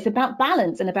 So it's about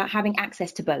balance and about having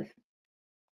access to both.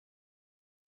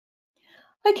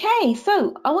 Okay,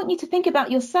 so I want you to think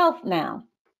about yourself now.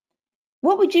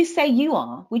 What would you say you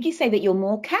are? Would you say that you're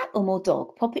more cat or more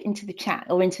dog? Pop it into the chat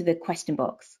or into the question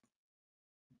box.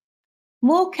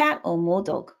 More cat or more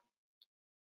dog?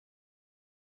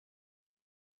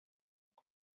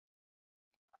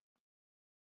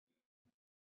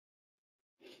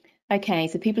 Okay,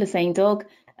 so people are saying dog.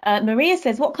 Maria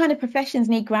says, what kind of professions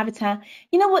need gravitas?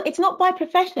 You know what? It's not by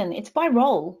profession, it's by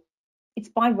role. It's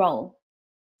by role.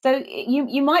 So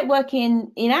you might work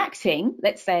in acting,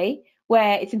 let's say,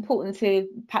 where it's important to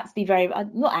perhaps be very,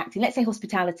 not acting, let's say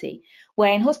hospitality,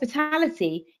 where in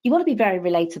hospitality, you want to be very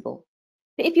relatable.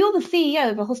 But if you're the CEO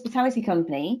of a hospitality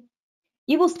company,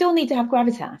 you will still need to have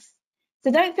gravitas.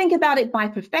 So don't think about it by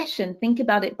profession, think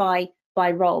about it by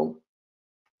role.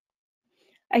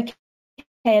 Okay,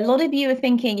 a lot of you are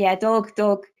thinking, yeah, dog,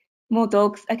 more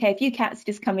dogs. Okay, a few cats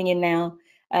just coming in now.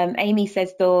 Amy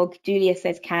says dog, Julia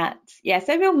says cat. Yeah,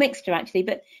 so a real mixture actually,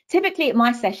 but typically at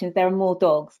my sessions, there are more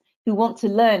dogs who want to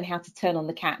learn how to turn on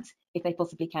the cat if they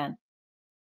possibly can.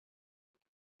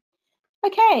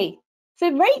 Okay,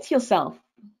 so rate yourself.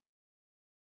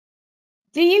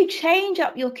 Do you change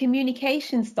up your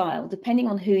communication style depending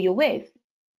on who you're with?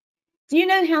 Do you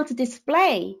know how to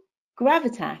display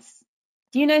gravitas?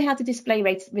 Do you know how to display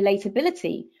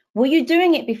relatability? Were you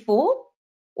doing it before,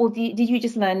 or did you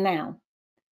just learn now?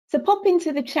 So pop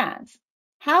into the chat.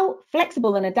 How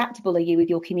flexible and adaptable are you with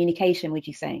your communication, would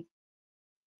you say?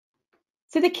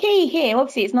 So the key here,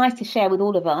 obviously it's nice to share with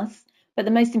all of us, but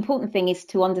the most important thing is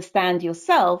to understand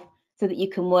yourself so that you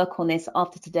can work on this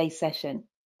after today's session.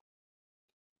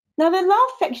 Now, the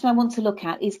last section I want to look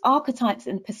at is archetypes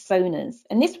and personas,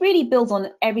 and this really builds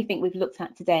on everything we've looked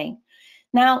at today.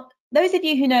 Now, those of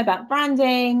you who know about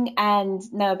branding and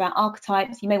know about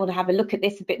archetypes, you may want to have a look at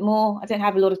this a bit more. I don't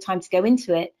have a lot of time to go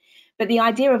into it, but the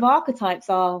idea of archetypes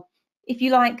are, if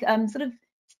you like, sort of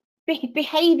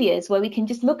behaviors where we can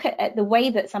just look at the way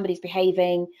that somebody's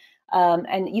behaving,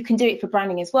 and you can do it for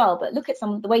branding as well, but look at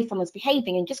the way someone's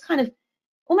behaving and just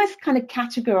almost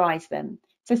categorize them.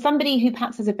 So somebody who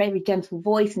perhaps has a very gentle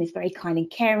voice and is very kind and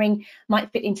caring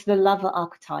might fit into the lover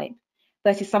archetype,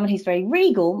 versus someone who's very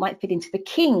regal might fit into the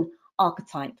king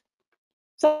archetype.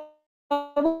 So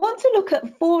I want to look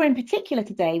at 4 in particular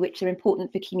today, which are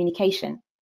important for communication.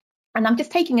 And I'm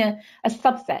just taking a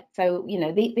subset. So, you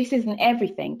know, this isn't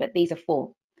everything, but these are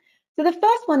 4. So the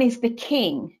first one is the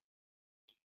king.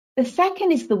 The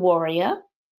second is the warrior.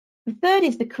 The third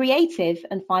is the creative.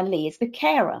 And finally is the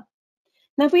carer.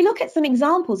 Now, if we look at some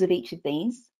examples of each of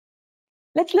these,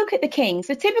 let's look at the king.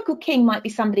 So a typical king might be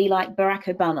somebody like Barack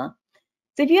Obama.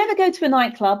 So if you ever go to a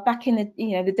nightclub, back in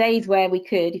the days where we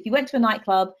could, if you went to a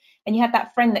nightclub and you had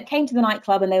that friend that came to the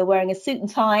nightclub and they were wearing a suit and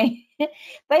tie,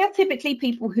 they are typically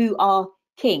people who are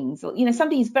kings, or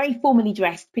somebody who's very formally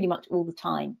dressed pretty much all the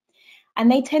time. And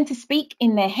they tend to speak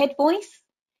in their head voice.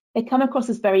 They come across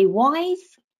as very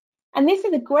wise. And this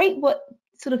is a great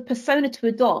sort of persona to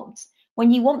adopt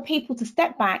when you want people to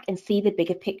step back and see the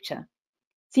bigger picture.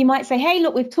 So you might say, hey,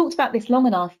 look, we've talked about this long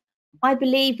enough. I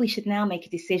believe we should now make a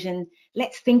decision.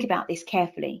 Let's think about this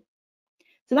carefully.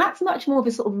 So that's much more of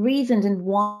a sort of reasoned and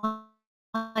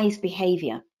wise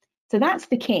behavior. So that's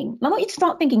the king. And I want you to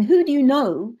start thinking, who do you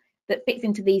know that fits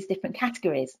into these different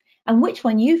categories and which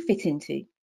one you fit into?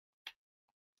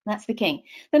 That's the king.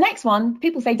 The next one,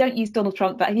 people say don't use Donald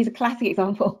Trump, but he's a classic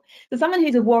example. So someone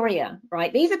who's a warrior,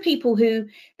 right? These are people who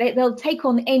they'll take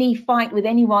on any fight with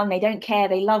anyone. They don't care.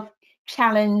 They love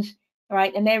challenge,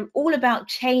 right? And they're all about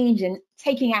change and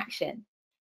taking action.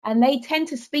 And they tend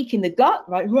to speak in the gut,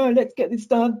 right? Right, let's get this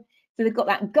done. So they've got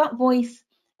that gut voice.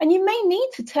 And you may need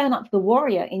to turn up the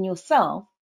warrior in yourself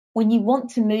when you want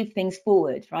to move things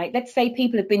forward, right? Let's say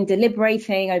people have been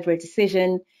deliberating over a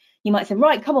decision. You might say,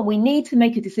 right, come on, we need to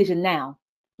make a decision now.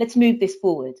 Let's move this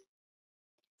forward.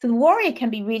 So the warrior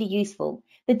can be really useful.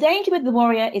 The danger with the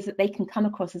warrior is that they can come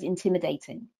across as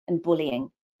intimidating and bullying.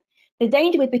 The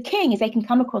danger with the king is they can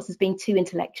come across as being too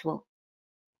intellectual.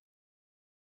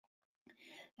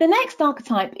 The next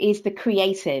archetype is the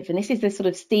creative, and this is the sort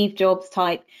of Steve Jobs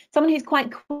type, someone who's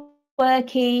quite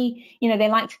quirky, they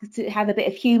like to have a bit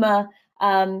of humor,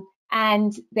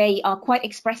 and they are quite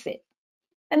expressive.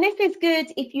 And this is good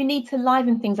if you need to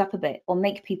liven things up a bit or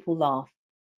make people laugh.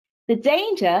 The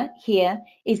danger here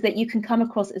is that you can come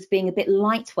across as being a bit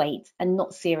lightweight and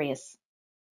not serious.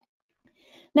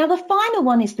 Now, the final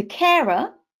one is the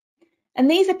carer. And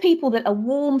these are people that are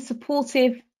warm,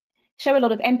 supportive, show a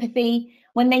lot of empathy.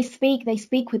 When they speak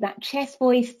with that chest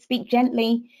voice, speak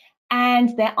gently,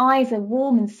 and their eyes are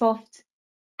warm and soft.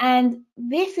 And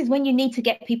this is when you need to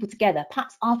get people together,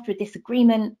 perhaps after a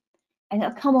disagreement.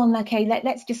 And come on, okay,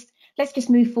 let's just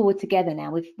move forward together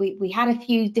now. We had a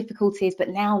few difficulties, but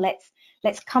now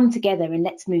let's come together and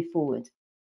let's move forward.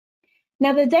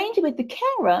 Now, the danger with the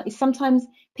carer is sometimes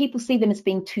people see them as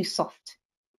being too soft.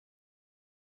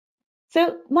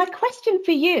 So my question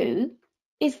for you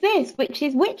is this, which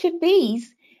is, which of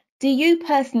these do you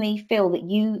personally feel that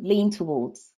you lean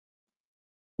towards?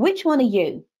 Which one are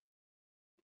you?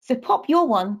 So pop your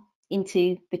one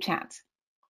into the chat.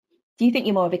 Do you think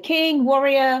you're more of a king,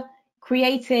 warrior,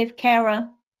 creative, carer?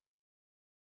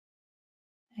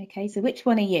 Okay, so which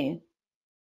one are you?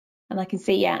 And I can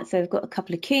see, yeah, so we've got a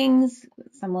couple of kings,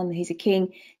 someone who's a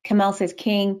king. Kamal says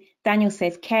king, Daniel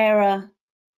says carer,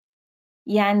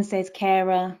 Jan says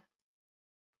carer.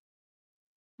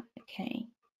 Okay,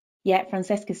 yeah,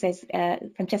 Francesca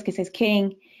says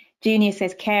king, Junior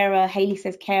says carer, Haley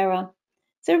says carer.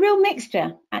 So a real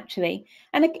mixture, actually.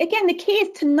 And again, the key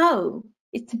is to know,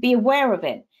 is to be aware of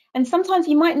it. And sometimes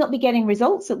you might not be getting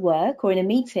results at work or in a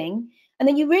meeting, and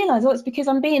then you realize, oh, it's because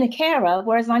I'm being a carer,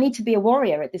 whereas I need to be a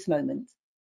warrior at this moment.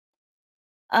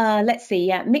 Let's see,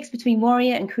 yeah, mix between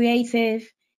warrior and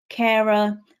creative,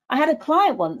 carer. I had a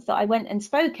client once that I went and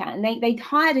spoke at, and they'd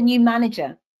hired a new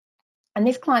manager, and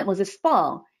this client was a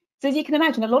spa. So as you can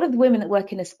imagine, a lot of the women that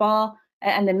work in a spa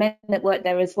and the men that work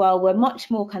there as well were much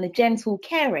more kind of gentle,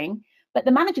 caring, but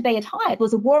the manager they had hired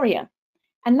was a warrior.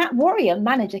 And that warrior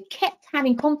manager kept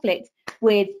having conflict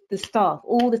with the staff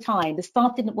all the time. The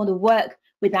staff didn't want to work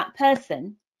with that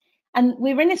person. And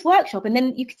we were in this workshop, and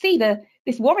then you could see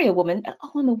this warrior woman,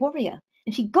 oh, I'm a warrior.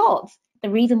 And she got the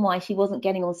reason why she wasn't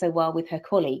getting on so well with her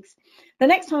colleagues. The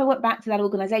next time I went back to that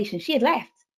organization, she had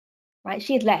left, right?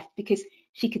 She had left because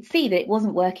she could see that it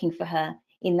wasn't working for her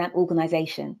in that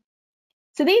organization.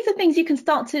 So these are things you can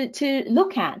start to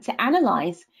look at, to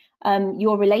analyze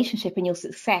your relationship and your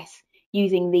success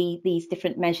using these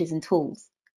different measures and tools.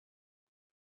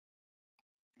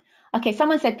 Okay,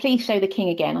 someone said, please show the king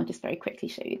again. I'll just very quickly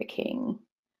show you the king.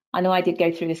 I know I did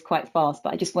go through this quite fast,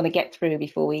 but I just want to get through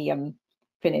before we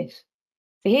finish.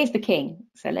 So here's the king.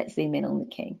 So let's zoom in on the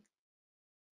king.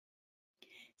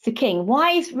 So king,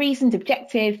 wise, reasoned,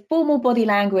 objective, formal body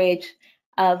language,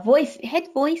 voice, head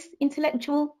voice,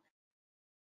 intellectual.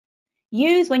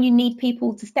 Use when you need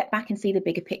people to step back and see the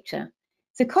bigger picture.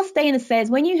 So Costana says,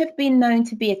 when you have been known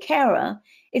to be a carer,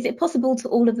 is it possible to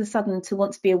all of a sudden to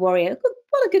want to be a warrior?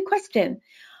 What a good question.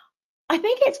 I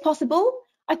think it's possible.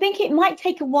 I think it might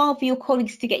take a while for your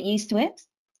colleagues to get used to it.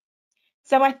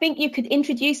 So I think you could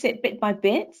introduce it bit by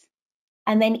bit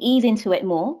and then ease into it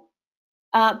more.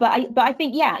 But I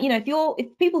think, yeah, you know,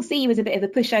 if people see you as a bit of a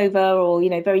pushover or, you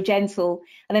know, very gentle,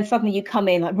 and then suddenly you come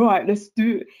in like, right, let's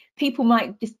do it, people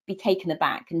might just be taken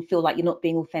aback and feel like you're not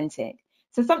being authentic.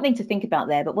 So something to think about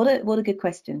there, but what a good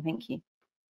question. Thank you.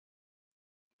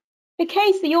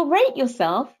 Okay, so you'll rate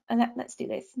yourself, and let's do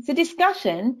this. It's a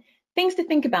discussion, things to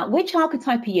think about. Which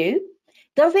archetype are you?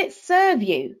 Does it serve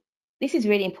you? This is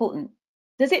really important.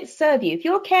 Does it serve you? If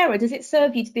you're a carer, does it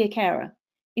serve you to be a carer?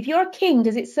 If you're a king,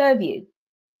 does it serve you?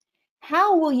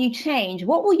 How will you change?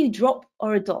 What will you drop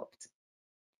or adopt?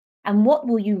 And what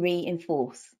will you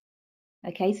reinforce?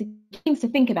 Okay, so things to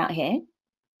think about here.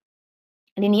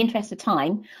 And in the interest of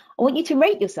time, I want you to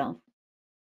rate yourself.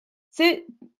 So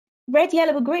red,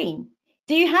 yellow, or green?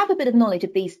 Do you have a bit of knowledge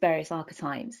of these various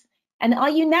archetypes? And are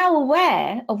you now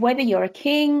aware of whether you're a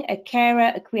king, a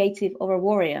carer, a creative, or a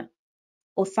warrior,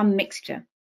 or some mixture?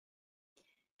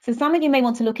 So some of you may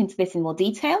want to look into this in more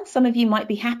detail. Some of you might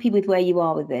be happy with where you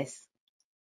are with this.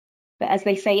 But as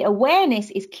they say, awareness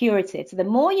is curative. So the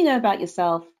more you know about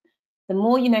yourself, the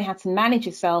more you know how to manage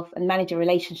yourself and manage your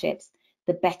relationships,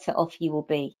 the better off you will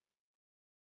be.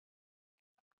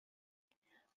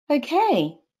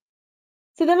 Okay.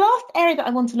 So the last area that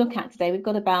I want to look at today, we've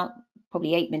got about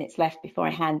probably 8 minutes left before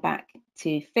I hand back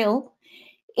to Phil,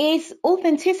 is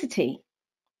authenticity.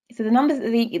 So the numbers,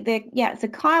 so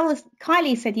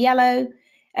Kylie said yellow,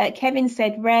 Kevin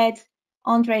said red,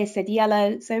 Andrea said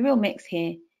yellow, so a real mix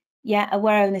here. Yeah,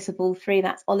 awareness of all three,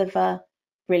 that's Oliver,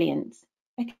 brilliant.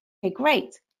 Okay,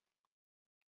 great.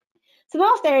 So the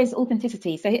last area is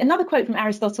authenticity. So another quote from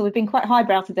Aristotle. We've been quite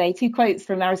highbrow today, 2 quotes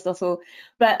from Aristotle,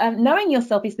 but knowing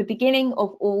yourself is the beginning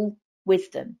of all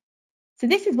wisdom. So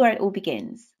this is where it all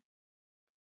begins.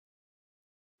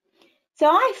 So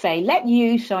I say, let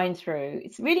you shine through.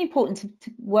 It's really important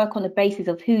to work on the basis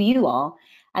of who you are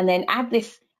and then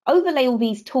overlay all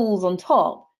these tools on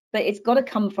top, but it's got to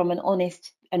come from an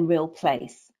honest and real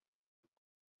place.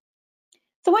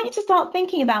 So I want you to start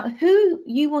thinking about who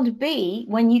you want to be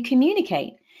when you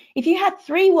communicate. If you had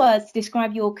 3 words to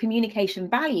describe your communication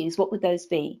values, what would those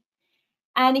be?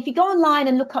 And if you go online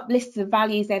and look up lists of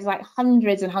values, there's like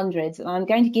hundreds and hundreds. And I'm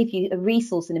going to give you a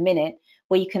resource in a minute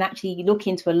where you can actually look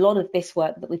into a lot of this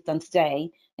work that we've done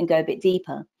today and go a bit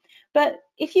deeper. But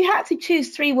if you had to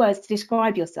choose 3 words to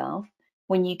describe yourself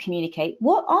when you communicate,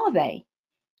 what are they?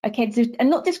 Okay, so,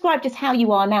 and not describe just how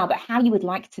you are now, but how you would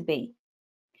like to be.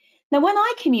 Now, when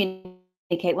I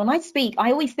communicate, when I speak,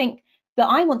 I always think that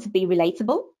I want to be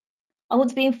relatable, I want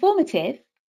to be informative,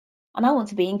 and I want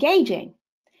to be engaging.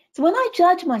 So when I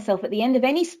judge myself at the end of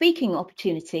any speaking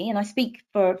opportunity, and I speak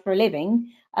for a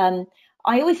living, I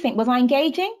always think, was I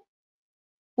engaging?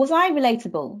 Was I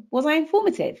relatable? Was I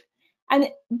informative? And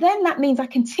then that means I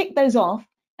can tick those off,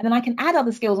 and then I can add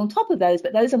other skills on top of those,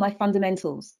 but those are my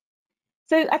fundamentals.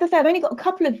 So as I said, I've only got a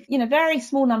couple of, very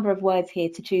small number of words here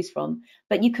to choose from,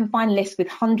 but you can find lists with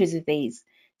hundreds of these.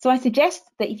 So I suggest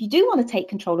that if you do want to take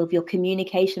control of your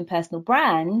communication personal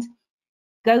brand,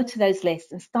 go to those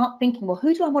lists and start thinking, well,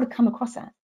 who do I want to come across as?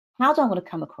 How do I want to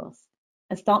come across?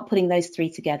 And start putting those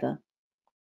three together.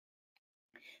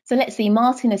 So let's see,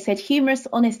 Martin has said humorous,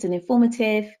 honest, and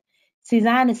informative.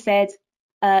 Suzanne has said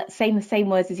same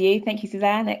words as you. Thank you,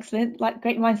 Suzanne. Excellent. Like,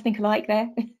 great minds think alike there.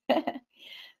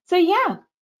 So yeah,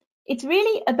 it's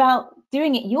really about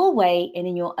doing it your way and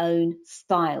in your own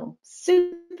style.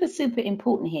 Super, super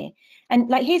important here. And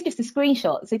like, here's just a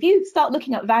screenshot. So if you start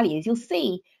looking at values, you'll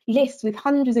see lists with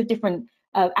hundreds of different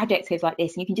adjectives like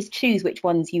this, and you can just choose which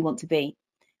ones you want to be.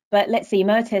 But let's see,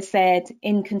 Myrta said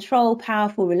in control,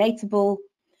 powerful, relatable.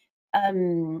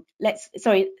 So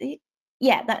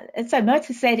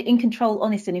Myrta said in control,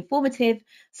 honest, and informative.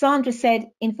 Sandra said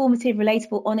informative,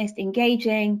 relatable, honest,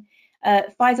 engaging.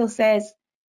 Faisal says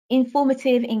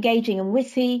informative, engaging, and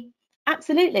witty.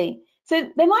 Absolutely. So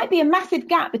there might be a massive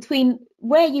gap between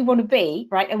where you want to be,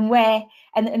 right, and where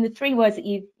and the three words that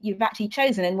you've actually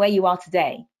chosen and where you are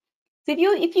today. So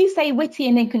if you say witty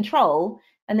and in control,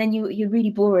 and then you're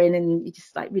really boring and you're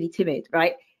just like really timid,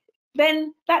 right,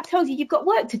 then that tells you you've got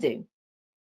work to do.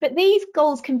 But these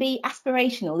goals can be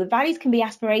aspirational. The values can be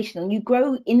aspirational, and you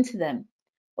grow into them,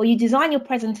 or you design your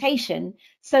presentation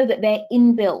so that they're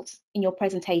inbuilt in your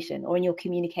presentation or in your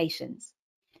communications.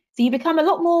 So you become a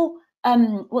lot more,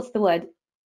 on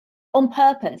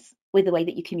purpose with the way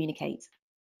that you communicate.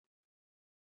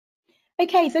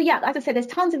 Okay, so yeah, as I said, there's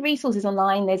tons of resources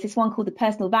online. There's this one called the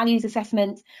Personal Values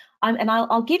Assessment, and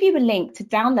I'll give you a link to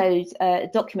download a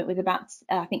document with about,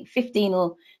 I think, 15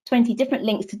 or 20 different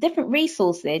links to different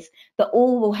resources that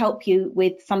all will help you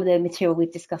with some of the material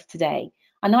we've discussed today.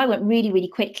 I know I went really, really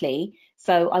quickly,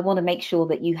 so I want to make sure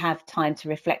that you have time to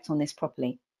reflect on this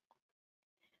properly.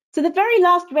 So the very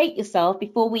last rate yourself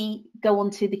before we go on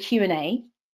to the Q&A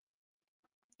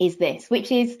is this,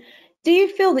 which is, do you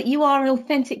feel that you are an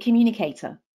authentic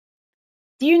communicator?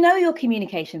 Do you know your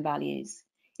communication values?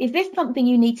 Is this something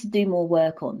you need to do more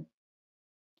work on?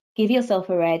 Give yourself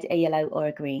a red, a yellow, or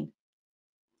a green.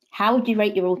 How would you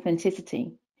rate your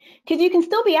authenticity? Because you can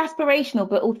still be aspirational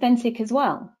but authentic as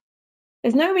well.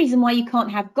 There's no reason why you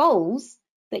can't have goals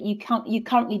that you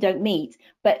currently don't meet,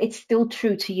 but it's still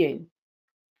true to you.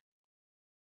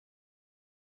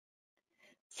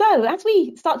 So as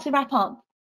we start to wrap up,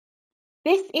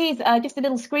 this is just a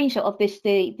little screenshot of this,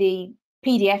 the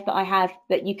PDF that I have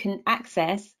that you can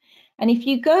access. And if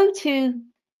you go to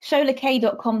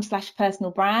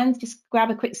sholakay.com/personal-brand, just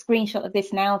grab a quick screenshot of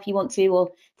this now if you want to,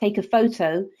 or take a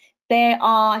photo. There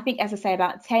are, I think, as I say,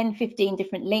 about 10, 15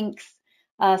 different links.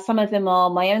 Some of them are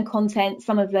my own content.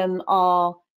 Some of them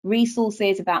are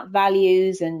resources about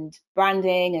values and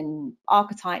branding and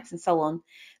archetypes and so on.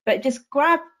 But just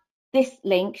grab this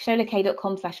link,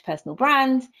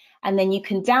 sholakay.com/personal-brand, and then you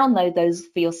can download those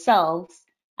for yourselves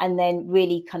and then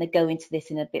really kind of go into this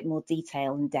in a bit more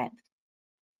detail and depth.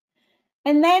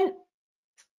 And then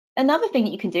another thing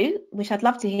that you can do, which I'd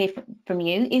love to hear from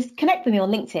you, is connect with me on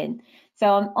LinkedIn.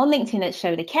 So I'm on LinkedIn at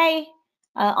Sholakay.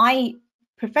 I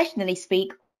professionally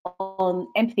speak on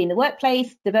empathy in the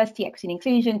workplace, diversity, equity and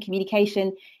inclusion,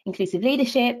 communication, inclusive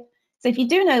leadership. So if you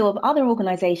do know of other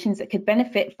organisations that could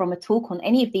benefit from a talk on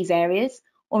any of these areas,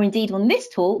 or indeed on this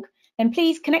talk, then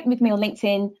please connect with me on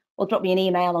LinkedIn or drop me an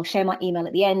email. I'll share my email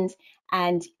at the end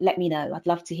and let me know. I'd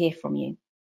love to hear from you.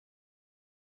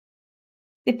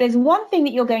 If there's one thing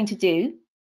that you're going to do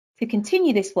to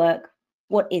continue this work,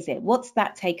 what is it? What's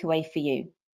that takeaway for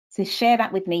you? So share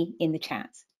that with me in the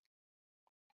chat.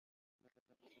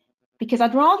 Because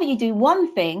I'd rather you do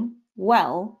one thing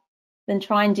well than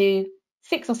try and do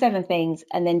 6 or 7 things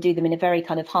and then do them in a very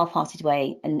kind of half-hearted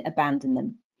way and abandon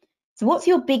them. So what's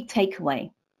your big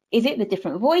takeaway? Is it the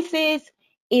different voices?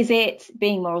 Is it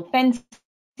being more authentic?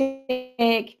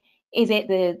 Is it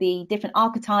the different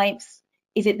archetypes?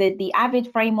 Is it the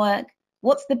AVID framework?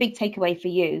 What's the big takeaway for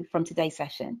you from today's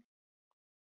session?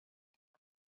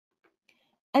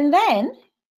 And then,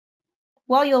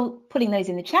 while you're putting those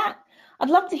in the chat, I'd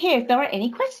love to hear if there are any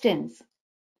questions.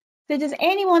 So does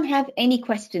anyone have any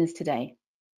questions today?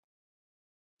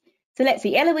 So let's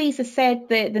see, Eloise has said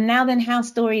the Now Then How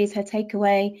story is her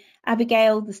takeaway.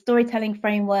 Abigail, the storytelling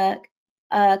framework.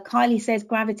 Kylie says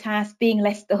gravitas, being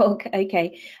less dog.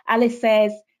 Okay. Alice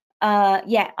says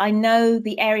Yeah, I know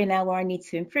the area now where I need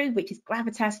to improve, which is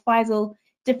gravitas, Faisal,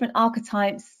 different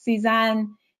archetypes.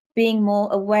 Suzanne, being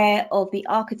more aware of the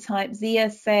archetype. Zia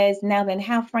says, now then,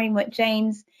 how framework,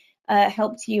 James,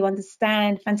 helped you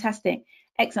understand. Fantastic.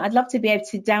 Excellent. I'd love to be able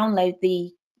to download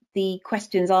the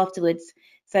questions afterwards.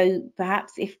 So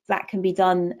perhaps if that can be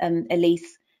done,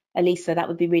 Elisa, that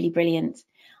would be really brilliant.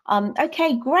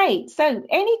 Okay, great. So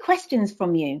any questions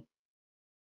from you?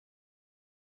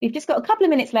 We've just got a couple of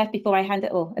minutes left before I hand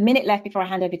it, or a minute left before I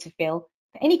hand over to Phil.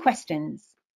 Any questions?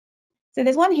 So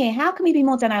there's one here. How can we be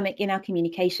more dynamic in our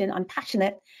communication? I'm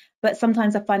passionate, but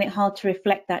sometimes I find it hard to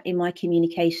reflect that in my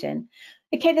communication.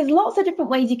 Okay, there's lots of different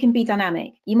ways you can be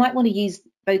dynamic. You might want to use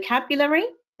vocabulary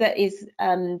that is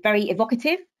very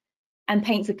evocative and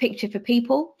paints a picture for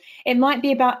people. It might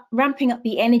be about ramping up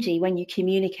the energy when you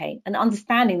communicate and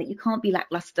understanding that you can't be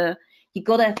lackluster. You've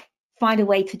got to find a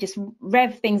way to just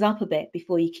rev things up a bit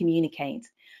before you communicate.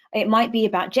 It might be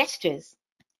about gestures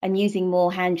and using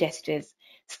more hand gestures.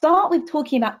 Start with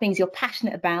talking about things you're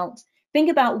passionate about.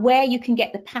 Think about where you can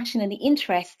get the passion and the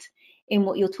interest in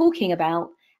what you're talking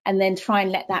about, and then try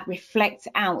and let that reflect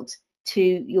out to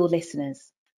your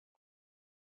listeners.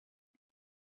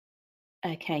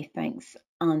 Okay, thanks,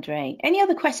 Andre. Any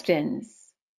other questions?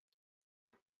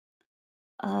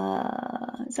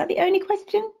 Is that the only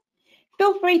question?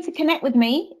 Feel free to connect with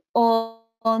me or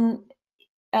on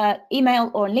email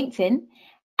or on LinkedIn,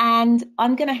 and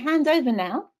I'm going to hand over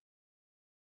now,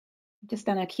 just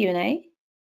done our Q&A,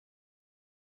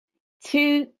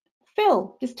 to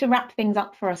Phil, just to wrap things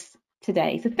up for us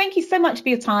today. So thank you so much for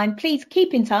your time. Please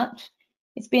keep in touch.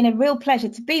 It's been a real pleasure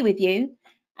to be with you.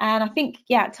 And I think,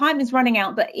 yeah, time is running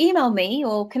out, but email me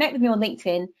or connect with me on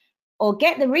LinkedIn or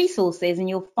get the resources and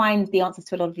you'll find the answers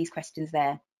to a lot of these questions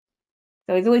there.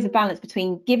 So there's always a balance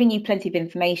between giving you plenty of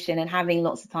information and having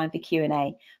lots of time for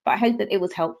Q&A, but I hope that it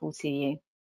was helpful to you.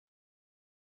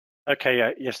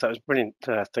 Okay, yes, that was brilliant.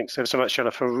 Thanks so much,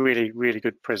 Shola, for a really, really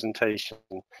good presentation.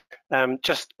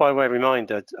 Just by way of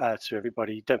reminder to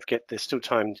everybody, don't forget there's still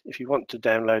time if you want to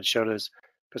download Shola's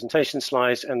presentation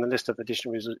slides and the list of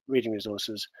additional reading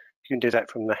resources. You can do that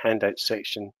from the handouts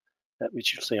section,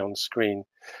 which you'll see on screen.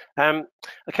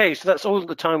 Okay, so that's all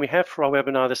the time we have for our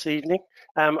webinar this evening.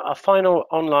 Our final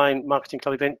online marketing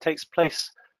club event takes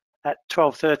place at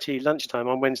 12:30 lunchtime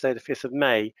on Wednesday, the 5th of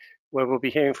May, where we'll be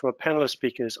hearing from a panel of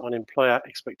speakers on employer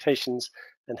expectations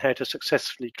and how to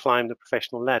successfully climb the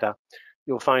professional ladder.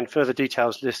 You'll find further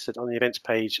details listed on the events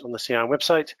page on the CRM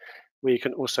website, where you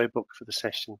can also book for the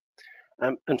session.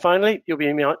 And finally, you'll be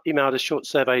emailed a short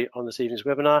survey on this evening's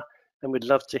webinar, and we'd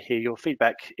love to hear your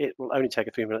feedback. It will only take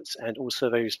a few minutes, and all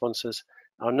survey responses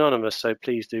are anonymous, so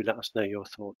please do let us know your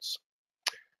thoughts.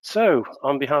 So,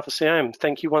 on behalf of CRM,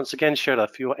 thank you once again, Shola,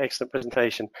 for your excellent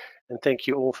presentation, and thank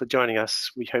you all for joining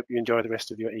us. We hope you enjoy the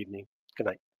rest of your evening. Good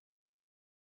night.